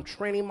 but I'm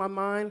training my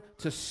mind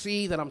to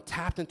see that I'm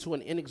tapped into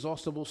an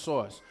inexhaustible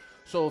source.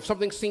 So if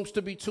something seems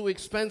to be too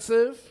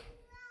expensive,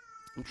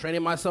 I'm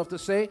training myself to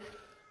say,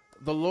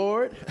 the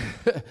Lord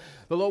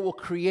will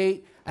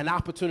create an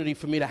opportunity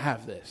for me to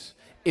have this,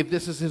 if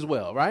this is his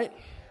will, right?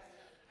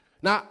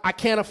 Now, I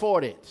can't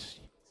afford it.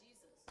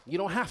 You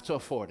don't have to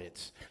afford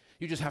it.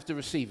 You just have to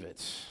receive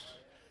it.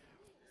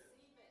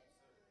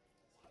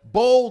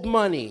 Bold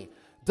money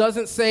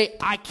doesn't say,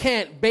 I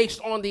can't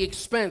based on the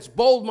expense.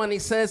 Bold money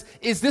says,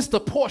 is this the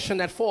portion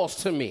that falls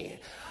to me?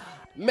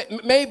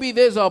 Maybe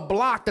there's a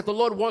block that the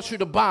Lord wants you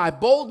to buy.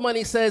 Bold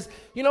money says,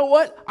 you know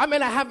what? I may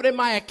not have it in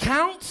my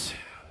account,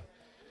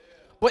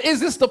 but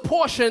is this the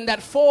portion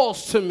that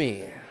falls to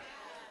me?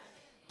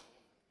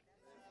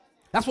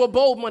 That's what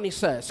bold money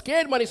says.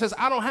 Scared money says,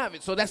 I don't have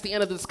it, so that's the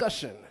end of the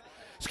discussion.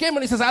 Scared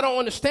money says, I don't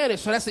understand it,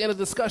 so that's the end of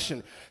the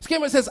discussion.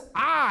 Scared money says,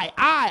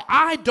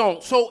 I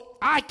don't, so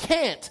I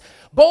can't.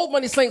 Bold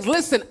money slings,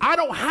 listen, I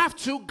don't have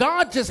to.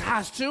 God just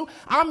has to.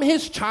 I'm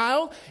his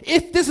child.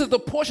 If this is the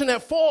portion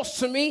that falls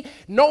to me,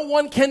 no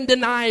one can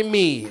deny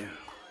me.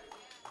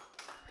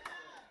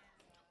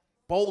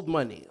 Bold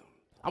money.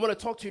 I'm going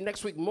to talk to you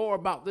next week more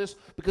about this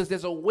because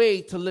there's a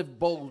way to live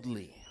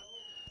boldly.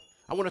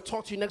 I want to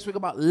talk to you next week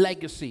about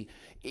legacy.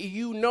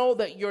 You know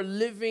that you're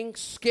living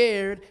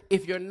scared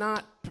if you're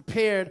not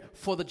prepared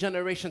for the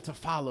generation to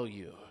follow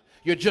you.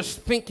 You're just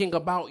thinking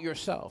about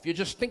yourself. You're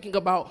just thinking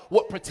about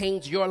what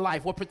pertains to your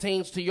life, what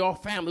pertains to your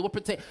family,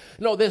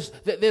 No,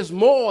 there's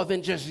more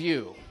than just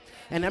you.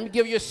 And let me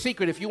give you a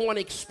secret. If you want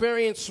to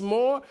experience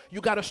more,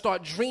 you got to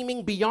start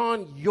dreaming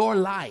beyond your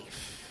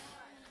life.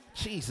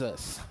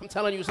 Jesus, I'm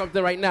telling you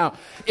something right now.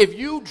 If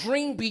you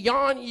dream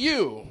beyond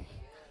you,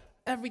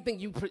 everything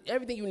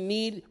you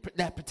need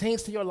that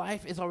pertains to your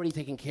life is already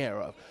taken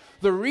care of.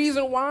 The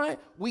reason why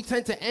we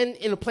tend to end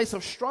in a place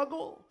of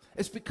struggle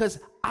is because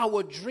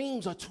our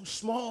dreams are too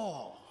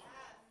small.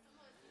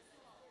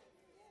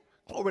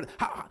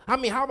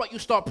 How about you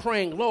start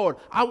praying, Lord,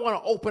 I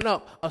want to open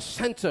up a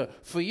center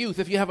for youth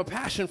if you have a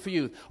passion for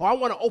youth. Or I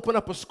want to open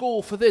up a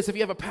school for this if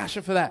you have a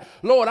passion for that.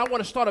 Lord, I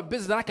want to start a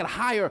business that I can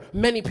hire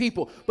many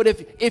people. But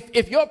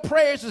if your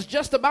prayers is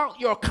just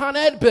about your Con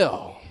Ed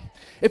bill,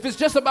 if it's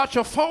just about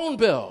your phone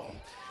bill,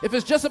 if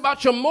it's just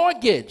about your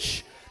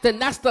mortgage, then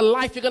that's the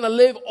life you're going to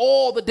live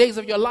all the days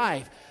of your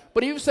life.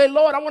 But if you say,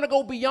 Lord, I want to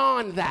go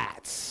beyond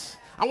that.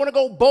 I want to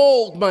go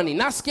bold money,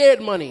 not scared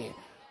money.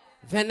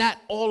 Then that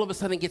all of a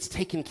sudden gets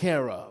taken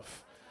care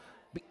of.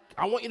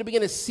 I want you to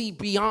begin to see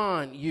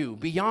beyond you,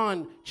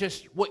 beyond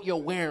just what you're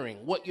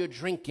wearing, what you're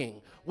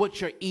drinking, what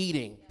you're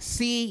eating.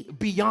 See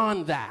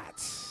beyond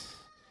that.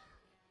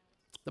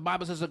 The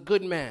Bible says a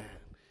good man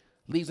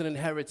leaves an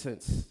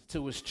inheritance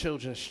to his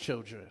children's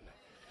children.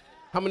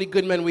 How many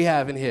good men we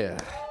have in here?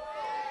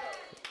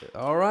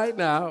 All right,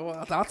 now,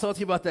 I'll talk to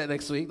you about that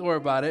next week. Don't worry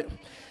about it.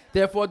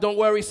 Therefore, don't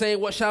worry,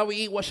 saying, what shall we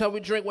eat? What shall we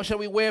drink? What shall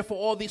we wear? For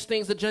all these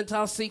things the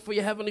Gentiles seek, for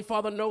your heavenly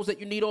Father knows that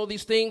you need all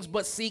these things,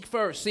 but seek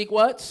first. Seek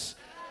what?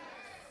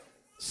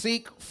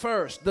 Seek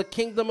first the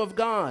kingdom of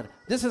God.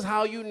 This is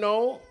how you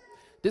know.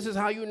 This is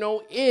how you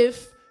know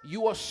if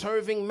you are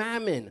serving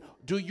mammon.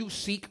 Do you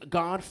seek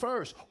God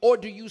first? Or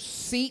do you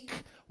seek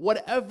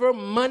whatever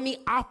money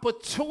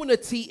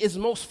opportunity is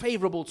most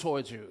favorable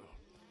towards you?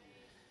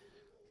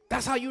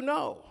 That's how you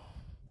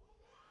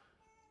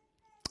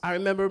I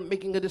remember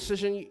making a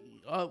decision,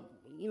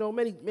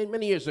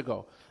 many years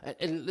ago.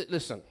 And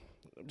listen,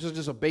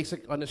 just a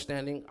basic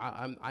understanding.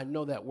 I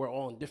know that we're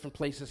all in different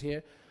places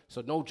here,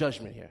 so no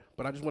judgment here.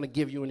 But I just want to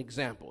give you an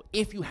example.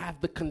 If you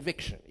have the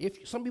conviction,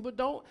 if some people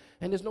don't,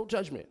 and there's no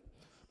judgment,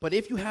 but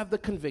if you have the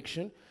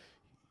conviction,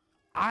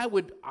 I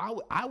would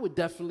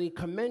definitely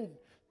commend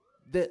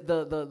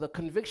the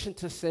conviction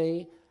to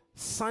say,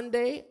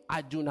 Sunday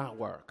I do not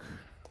work.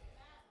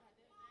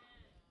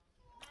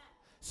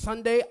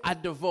 Sunday I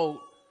devote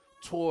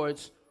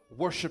towards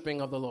worshiping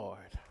of the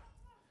Lord.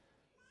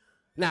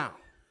 Now,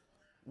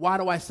 why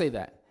do I say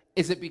that?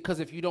 Is it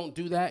because if you don't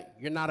do that,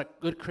 you're not a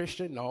good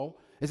Christian? No.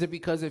 Is it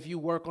because if you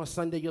work on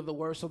Sunday, you're the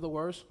worst of the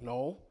worst?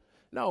 No.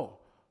 No.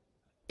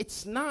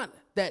 It's not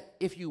that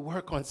if you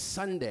work on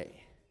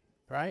Sunday,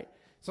 right?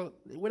 So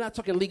we're not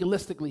talking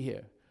legalistically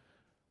here.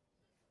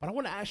 But I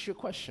want to ask you a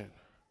question.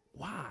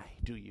 Why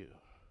do you?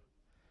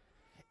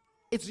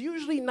 It's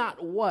usually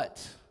not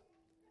what.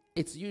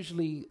 It's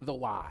usually the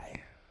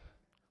why.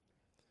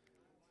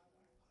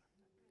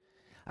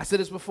 I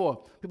said this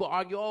before. People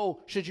argue,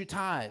 should you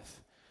tithe?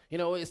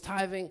 Is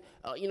tithing,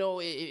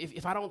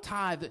 if I don't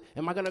tithe,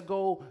 am I going to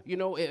go,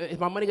 is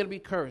my money going to be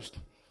cursed?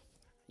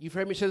 You've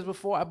heard me say this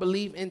before. I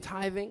believe in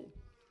tithing.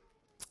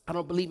 I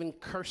don't believe in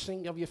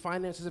cursing of your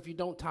finances if you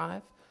don't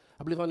tithe.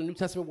 I believe on the New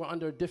Testament we're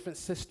under a different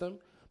system,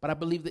 but I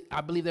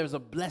believe there's a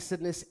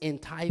blessedness in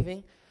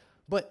tithing.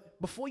 But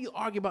before you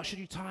argue about should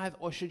you tithe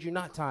or should you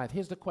not tithe,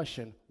 here's the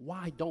question.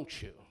 Why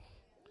don't you?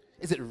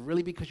 Is it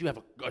really because you have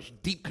a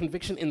deep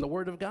conviction in the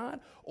Word of God,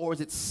 or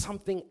is it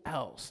something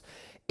else?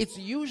 It's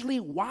usually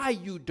why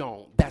you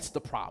don't that's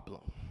the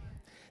problem.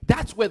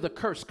 That's where the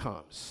curse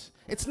comes.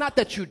 It's not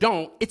that you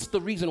don't, it's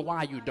the reason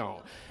why you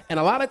don't. And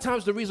a lot of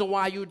times the reason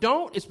why you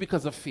don't is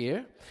because of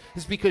fear.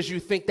 It's because you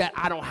think that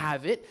I don't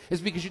have it.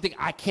 It's because you think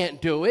I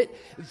can't do it.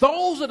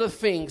 Those are the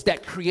things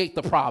that create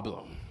the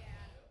problem.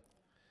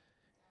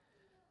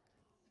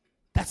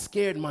 That's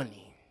scared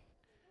money.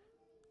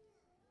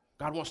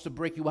 God wants to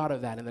break you out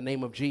of that in the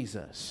name of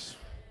Jesus.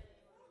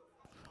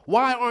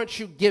 Why aren't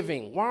you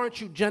giving? Why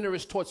aren't you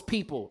generous towards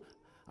people?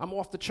 I'm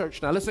off the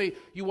church now. Let's say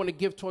you want to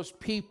give towards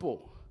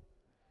people.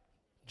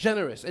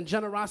 Generous. And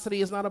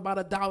generosity is not about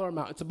a dollar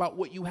amount. It's about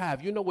what you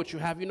have. You know what you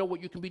have. You know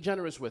what you can be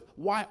generous with.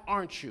 Why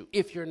aren't you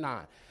if you're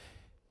not?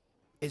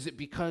 Is it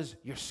because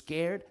you're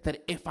scared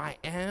that if I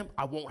am,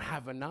 I won't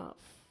have enough?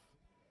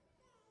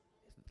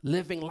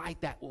 Living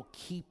like that will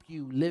keep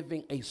you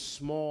living a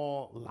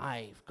small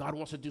life. God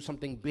wants to do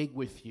something big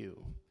with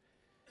you.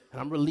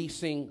 And I'm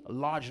releasing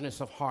largeness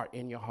of heart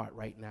in your heart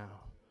right now.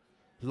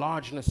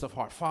 Largeness of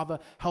heart. Father,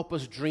 help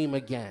us dream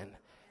again.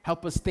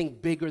 Help us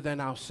think bigger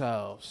than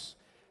ourselves.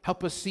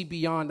 Help us see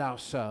beyond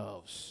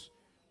ourselves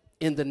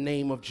in the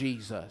name of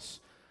Jesus.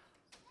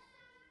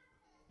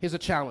 Here's a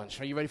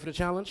challenge. Are you ready for the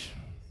challenge?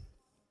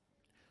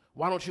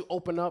 Why don't you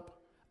open up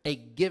a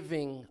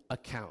giving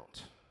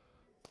account?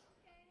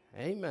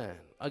 Amen.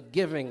 A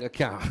giving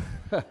account.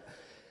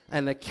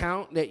 An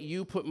account that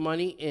you put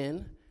money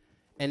in,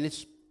 and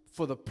it's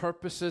for the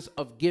purposes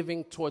of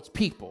giving towards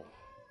people.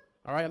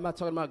 All right? I'm not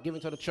talking about giving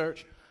to the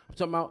church. I'm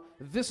talking about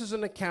this is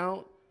an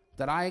account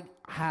that I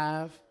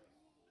have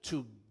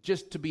to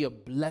be a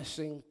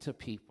blessing to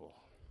people.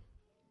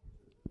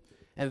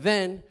 And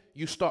then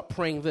you start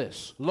praying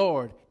this,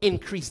 Lord,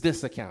 increase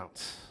this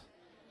account.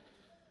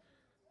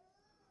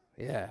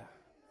 Yeah.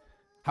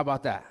 How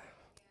about that?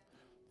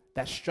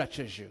 That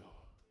stretches you.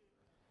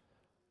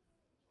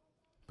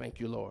 Thank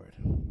you, Lord.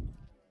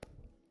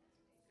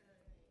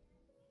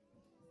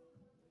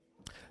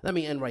 Let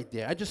me end right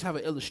there. I just have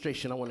an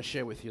illustration I want to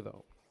share with you,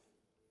 though.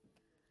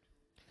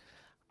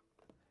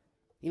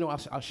 You know,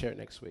 I'll share it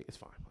next week. It's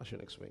fine. I'll share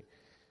it next week.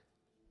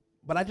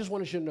 But I just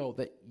wanted you to know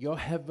that your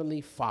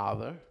Heavenly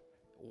Father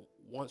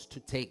wants to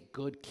take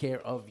good care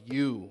of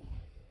you.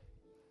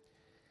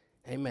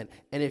 Amen.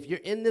 And if you're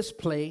in this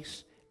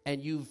place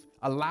and you've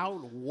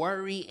allowed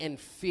worry and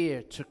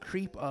fear to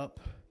creep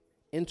up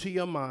into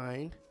your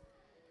mind,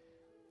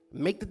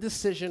 make the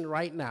decision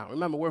right now.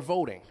 Remember, we're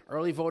voting.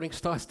 Early voting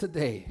starts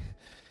today.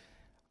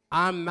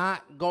 I'm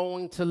not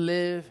going to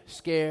live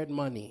scared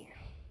money.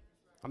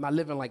 I'm not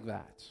living like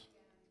that.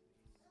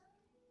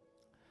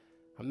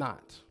 I'm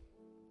not.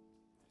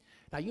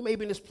 Now, you may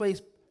be in this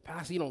place,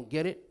 Pastor, you don't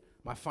get it.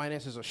 My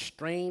finances are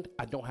strained.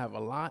 I don't have a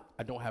lot.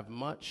 I don't have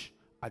much.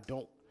 I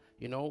don't,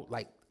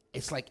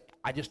 it's like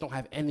I just don't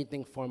have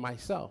anything for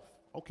myself.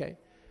 Okay.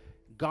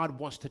 God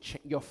wants to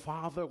change. Your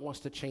Father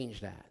wants to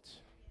change that.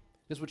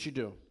 This is what you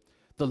do.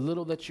 The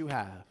little that you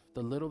have,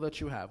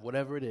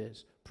 whatever it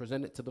is,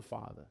 present it to the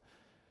Father.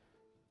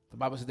 The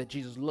Bible says that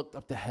Jesus looked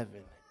up to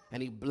heaven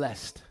and he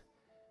blessed.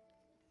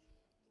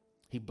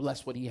 He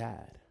blessed what he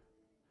had.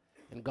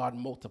 And God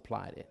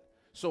multiplied it.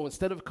 So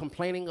instead of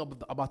complaining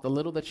about the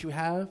little that you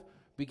have,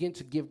 begin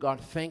to give God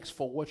thanks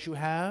for what you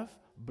have,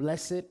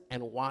 bless it,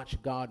 and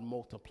watch God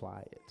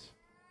multiply it.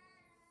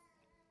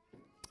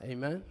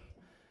 Amen?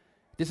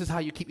 This is how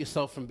you keep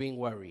yourself from being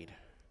worried.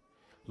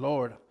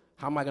 Lord,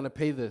 how am I going to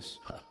pay this?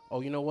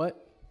 Oh, you know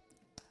what?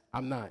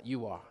 I'm not.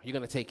 You are. You're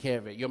going to take care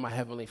of it. You're my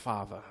Heavenly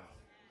Father.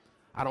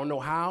 I don't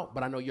know how,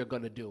 but I know you're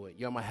going to do it.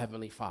 You're my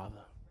Heavenly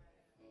Father.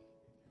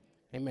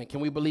 Amen. Can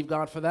we believe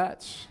God for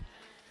that?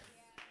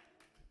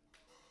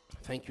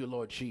 Thank you,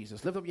 Lord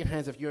Jesus. Lift up your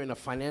hands if you're in a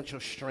financial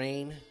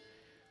strain.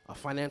 I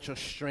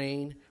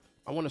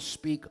want to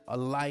speak a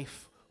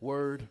life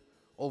word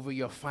over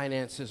your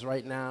finances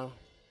right now.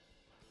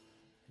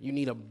 You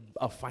need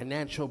a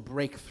financial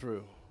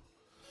breakthrough.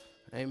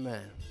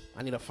 Amen.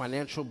 I need a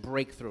financial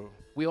breakthrough.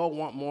 We all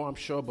want more, I'm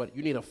sure, but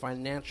you need a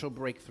financial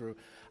breakthrough.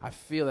 I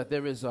feel that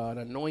there is an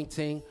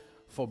anointing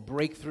for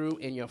breakthrough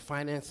in your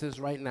finances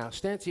right now.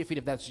 Stand to your feet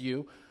if that's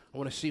you. I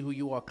want to see who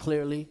you are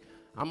clearly.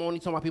 I'm only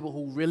talking about people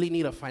who really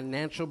need a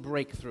financial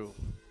breakthrough.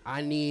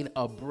 I need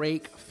a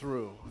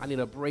breakthrough. I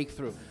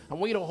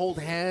want you to hold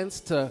hands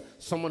to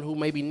someone who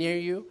may be near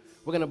you.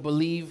 We're going to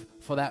believe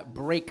for that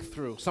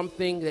breakthrough.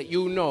 Something that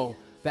you know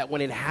that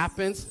when it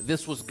happens,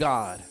 this was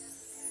God.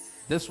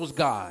 This was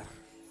God.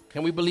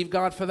 Can we believe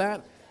God for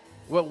that?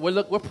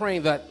 We're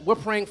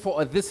praying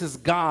for a this is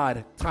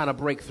God kind of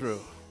breakthrough.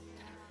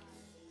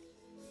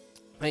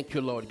 Thank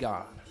you, Lord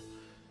God.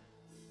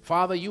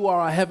 Father, you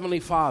are our Heavenly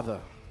Father,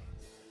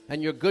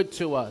 and you're good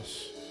to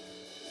us.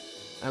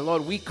 And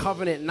Lord, we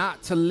covenant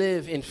not to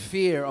live in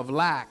fear of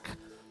lack,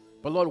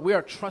 but Lord, we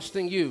are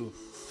trusting you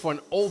for an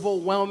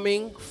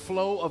overwhelming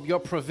flow of your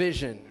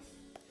provision.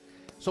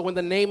 So in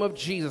the name of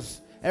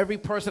Jesus, every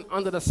person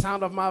under the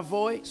sound of my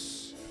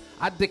voice,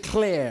 I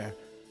declare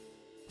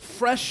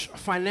fresh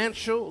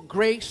financial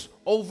grace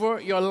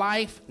over your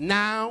life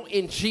now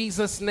in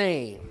Jesus'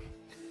 name.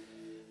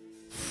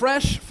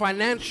 Fresh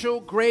financial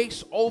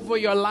grace over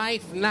your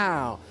life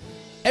now.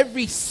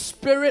 Every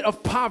spirit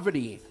of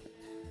poverty,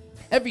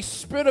 every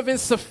spirit of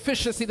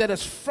insufficiency that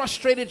has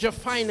frustrated your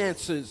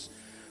finances,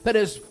 that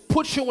has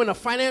put you in a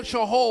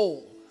financial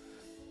hole,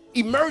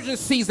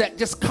 emergencies that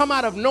just come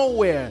out of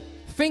nowhere,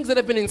 things that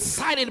have been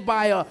incited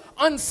by an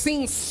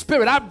unseen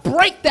spirit, I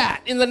break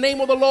that in the name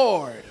of the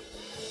Lord.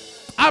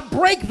 I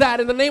break that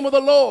in the name of the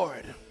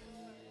Lord.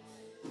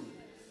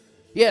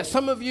 Yeah,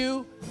 some of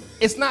you,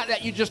 it's not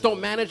that you just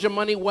don't manage your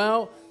money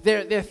well.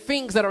 There are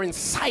things that are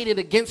incited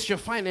against your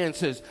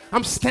finances.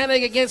 I'm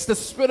standing against the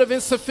spirit of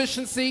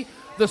insufficiency,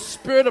 the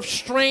spirit of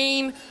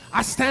strain.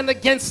 I stand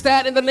against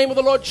that in the name of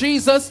the Lord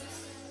Jesus.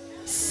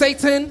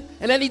 Satan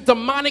and any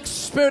demonic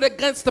spirit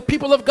against the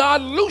people of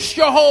God, loose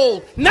your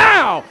hold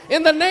now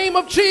in the name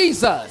of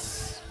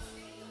Jesus.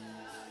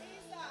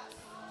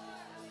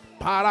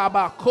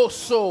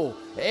 Parabakoso,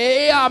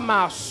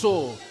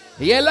 eamaso,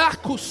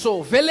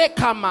 yelakuso,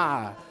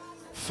 velekama.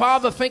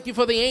 Father, thank you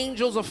for the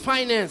angels of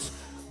finance.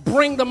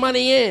 Bring the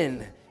money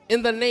in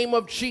the name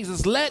of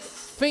Jesus. Let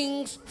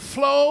things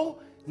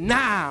flow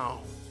now.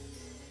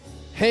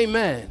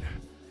 Amen.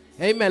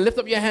 Amen. Lift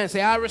up your hands.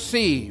 Say, I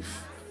receive.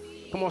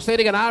 Come on, say it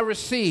again. I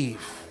receive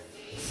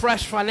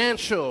fresh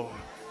financial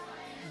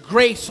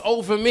grace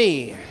over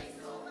me.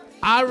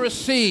 I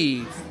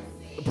receive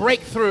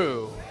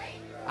breakthrough,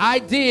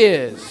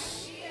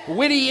 ideas,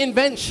 witty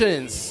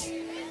inventions,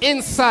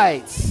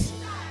 insights.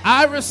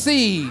 I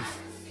receive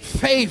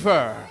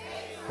favor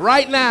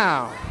right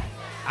now.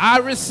 I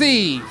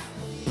receive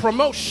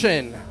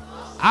promotion.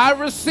 I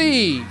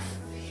receive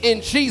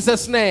in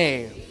Jesus'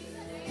 name.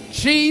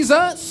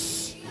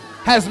 Jesus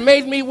has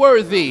made me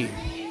worthy.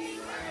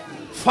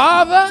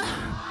 Father,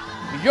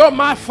 you're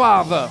my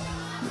Father,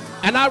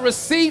 and I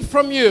receive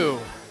from you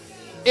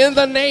in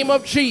the name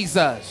of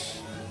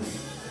Jesus.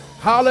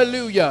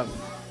 Hallelujah.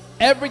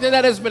 Everything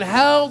that has been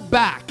held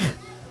back,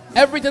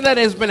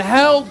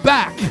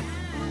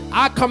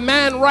 I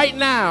command right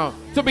now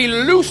to be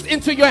loosed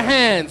into your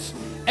hands.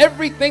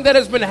 Everything that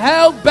has been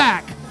held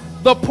back,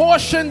 the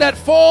portion that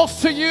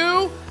falls to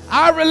you,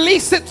 I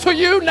release it to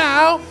you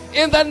now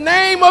in the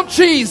name of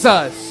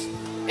Jesus.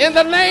 In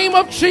the name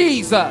of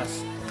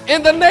Jesus.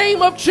 In the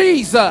name of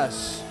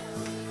Jesus.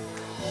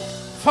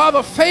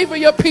 Father, favor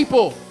your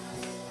people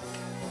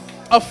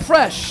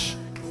afresh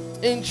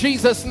in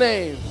Jesus'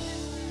 name.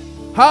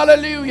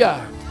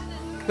 Hallelujah.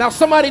 Now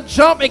somebody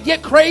jump and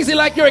get crazy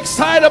like you're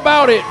excited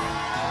about it.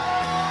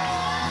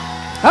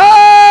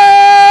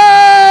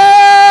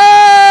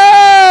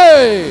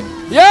 Hey!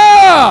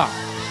 Yeah!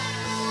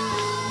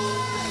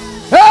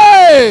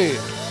 Hey!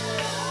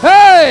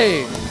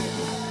 Hey!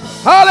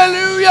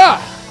 Hallelujah!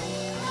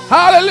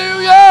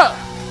 Hallelujah!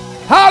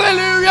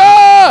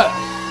 Hallelujah!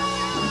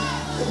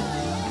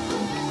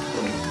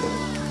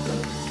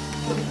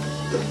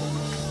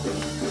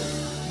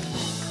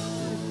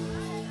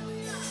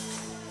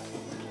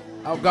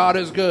 Our God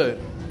is good.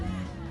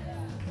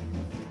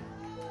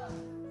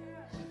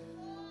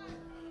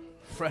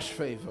 Fresh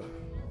favor.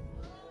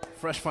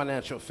 Fresh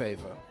financial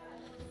favor.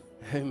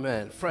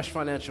 Amen. Fresh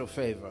financial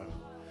favor.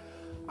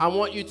 I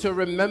want you to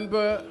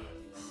remember,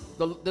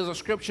 there's a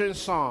scripture in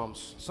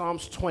Psalms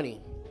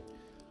 20.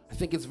 I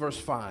think it's verse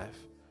 5.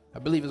 I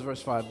believe it's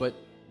verse 5, but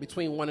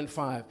between 1 and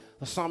 5.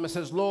 The psalmist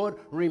says, Lord,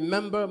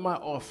 remember my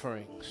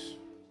offerings.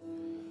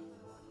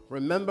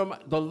 Remember,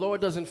 the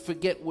Lord doesn't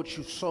forget what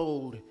you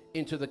sold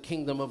into the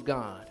kingdom of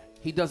God.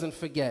 He doesn't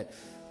forget.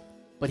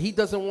 But he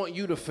doesn't want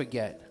you to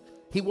forget.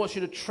 He wants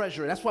you to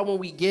treasure it. That's why when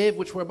we give,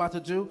 which we're about to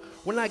do,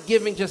 we're not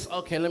giving just,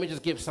 okay, let me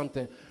just give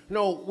something.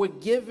 No, we're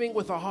giving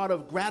with a heart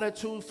of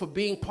gratitude for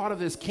being part of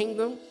his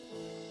kingdom.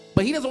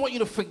 But he doesn't want you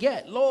to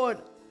forget. Lord,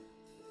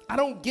 I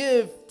don't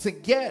give to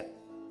get,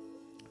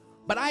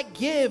 but I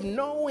give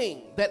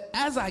knowing that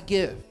as I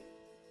give,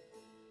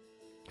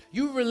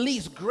 you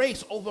release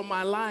grace over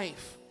my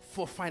life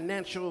for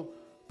financial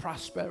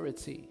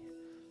prosperity.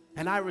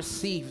 And I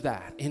receive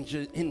that in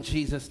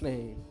Jesus'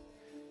 name.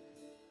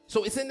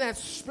 So it's in that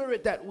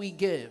spirit that we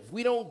give.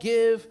 We don't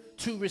give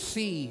to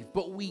receive,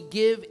 but we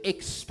give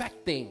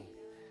expecting.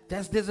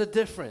 There's a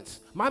difference.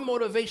 My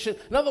motivation,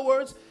 in other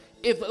words,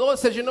 if the Lord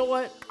says, you know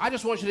what, I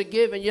just want you to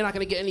give and you're not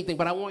going to get anything,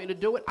 but I want you to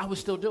do it, I would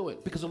still do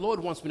it because the Lord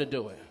wants me to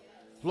do it.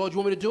 Lord, you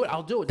want me to do it?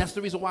 I'll do it. That's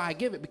the reason why I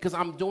give it, because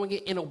I'm doing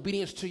it in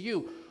obedience to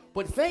you.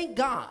 But thank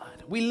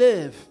God we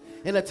live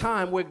in a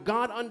time where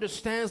God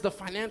understands the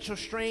financial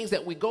strains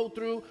that we go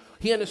through.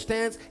 He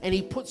understands, and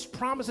he puts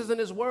promises in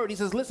his word. He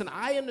says, listen,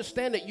 I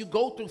understand that you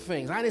go through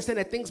things. I understand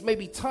that things may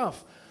be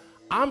tough.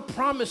 I'm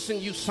promising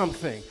you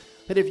something,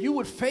 that if you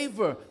would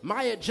favor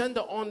my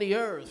agenda on the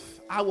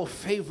earth, I will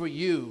favor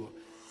you.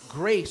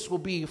 Grace will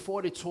be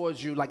afforded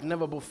towards you like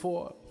never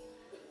before.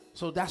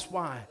 So that's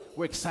why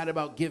we're excited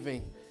about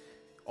giving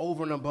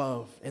over and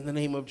above in the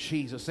name of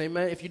Jesus.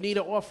 Amen. If you need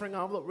an offering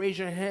envelope, raise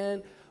your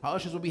hand. Our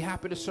ushers will be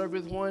happy to serve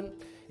with one.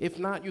 If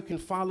not, you can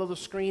follow the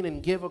screen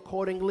and give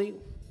accordingly.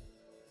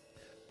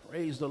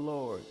 Praise the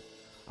Lord.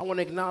 I want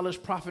to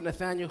acknowledge Prophet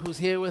Nathaniel, who's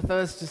here with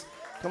us. Just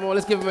come on,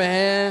 let's give him a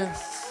hand.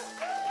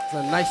 It's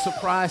a nice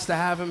surprise to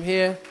have him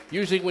here.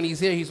 Usually when he's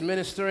here, he's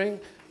ministering,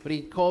 but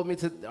he called me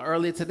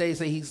earlier today,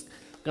 say he's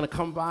going to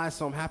come by,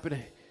 so I'm happy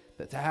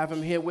to have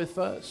him here with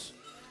us.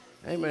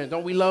 Amen.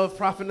 Don't we love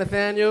Prophet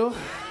Nathaniel?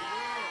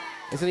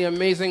 Isn't he an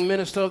amazing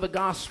minister of the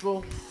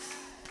gospel?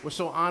 We're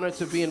so honored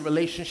to be in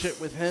relationship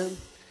with him.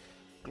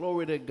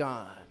 Glory to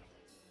God.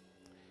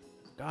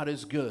 God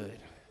is good.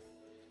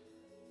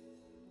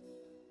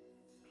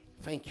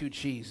 Thank you,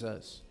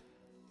 Jesus.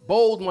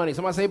 Bold money.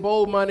 Somebody say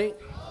bold money.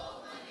 Bold money.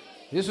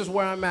 This is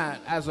where I'm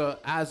at as the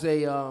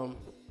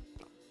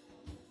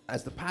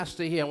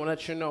pastor here. I want to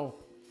let you know,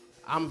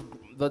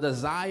 the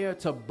desire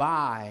to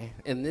buy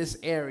in this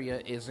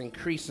area is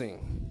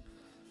increasing.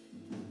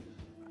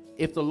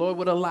 If the Lord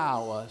would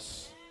allow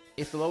us,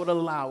 if he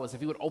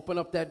would open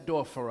up that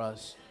door for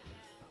us,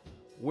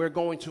 we're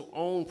going to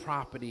own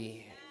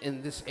property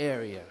in this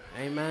area.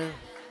 Amen.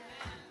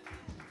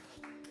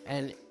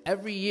 And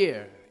every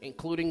year,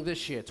 including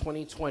this year,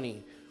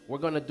 2020, we're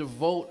going to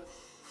devote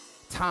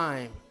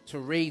time to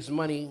raise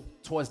money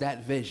towards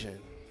that vision.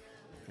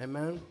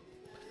 Amen.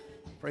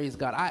 Praise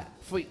God.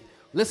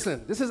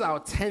 Listen, this is our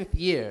 10th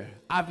year.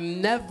 I've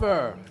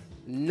never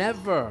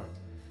never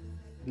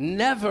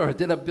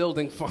did a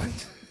building fund.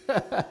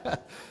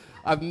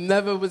 I've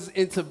never was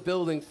into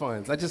building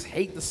funds. I just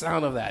hate the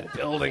sound of that,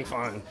 building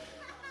fund.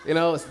 You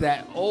know, it's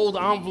that old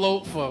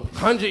envelope for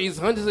hundreds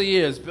of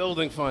years,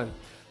 building fund.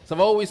 So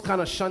I've always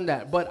kind of shunned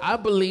that. But I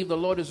believe the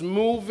Lord is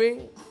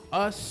moving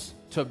us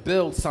to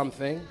build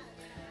something,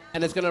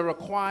 and it's going to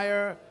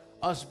require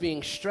us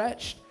being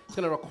stretched. It's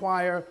going to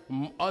require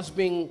us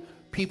being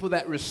people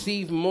that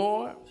receive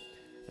more,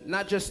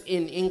 not just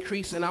in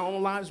increase in our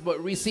own lives, but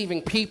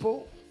receiving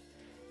people.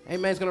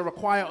 Amen. It's going to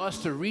require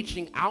us to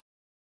reaching out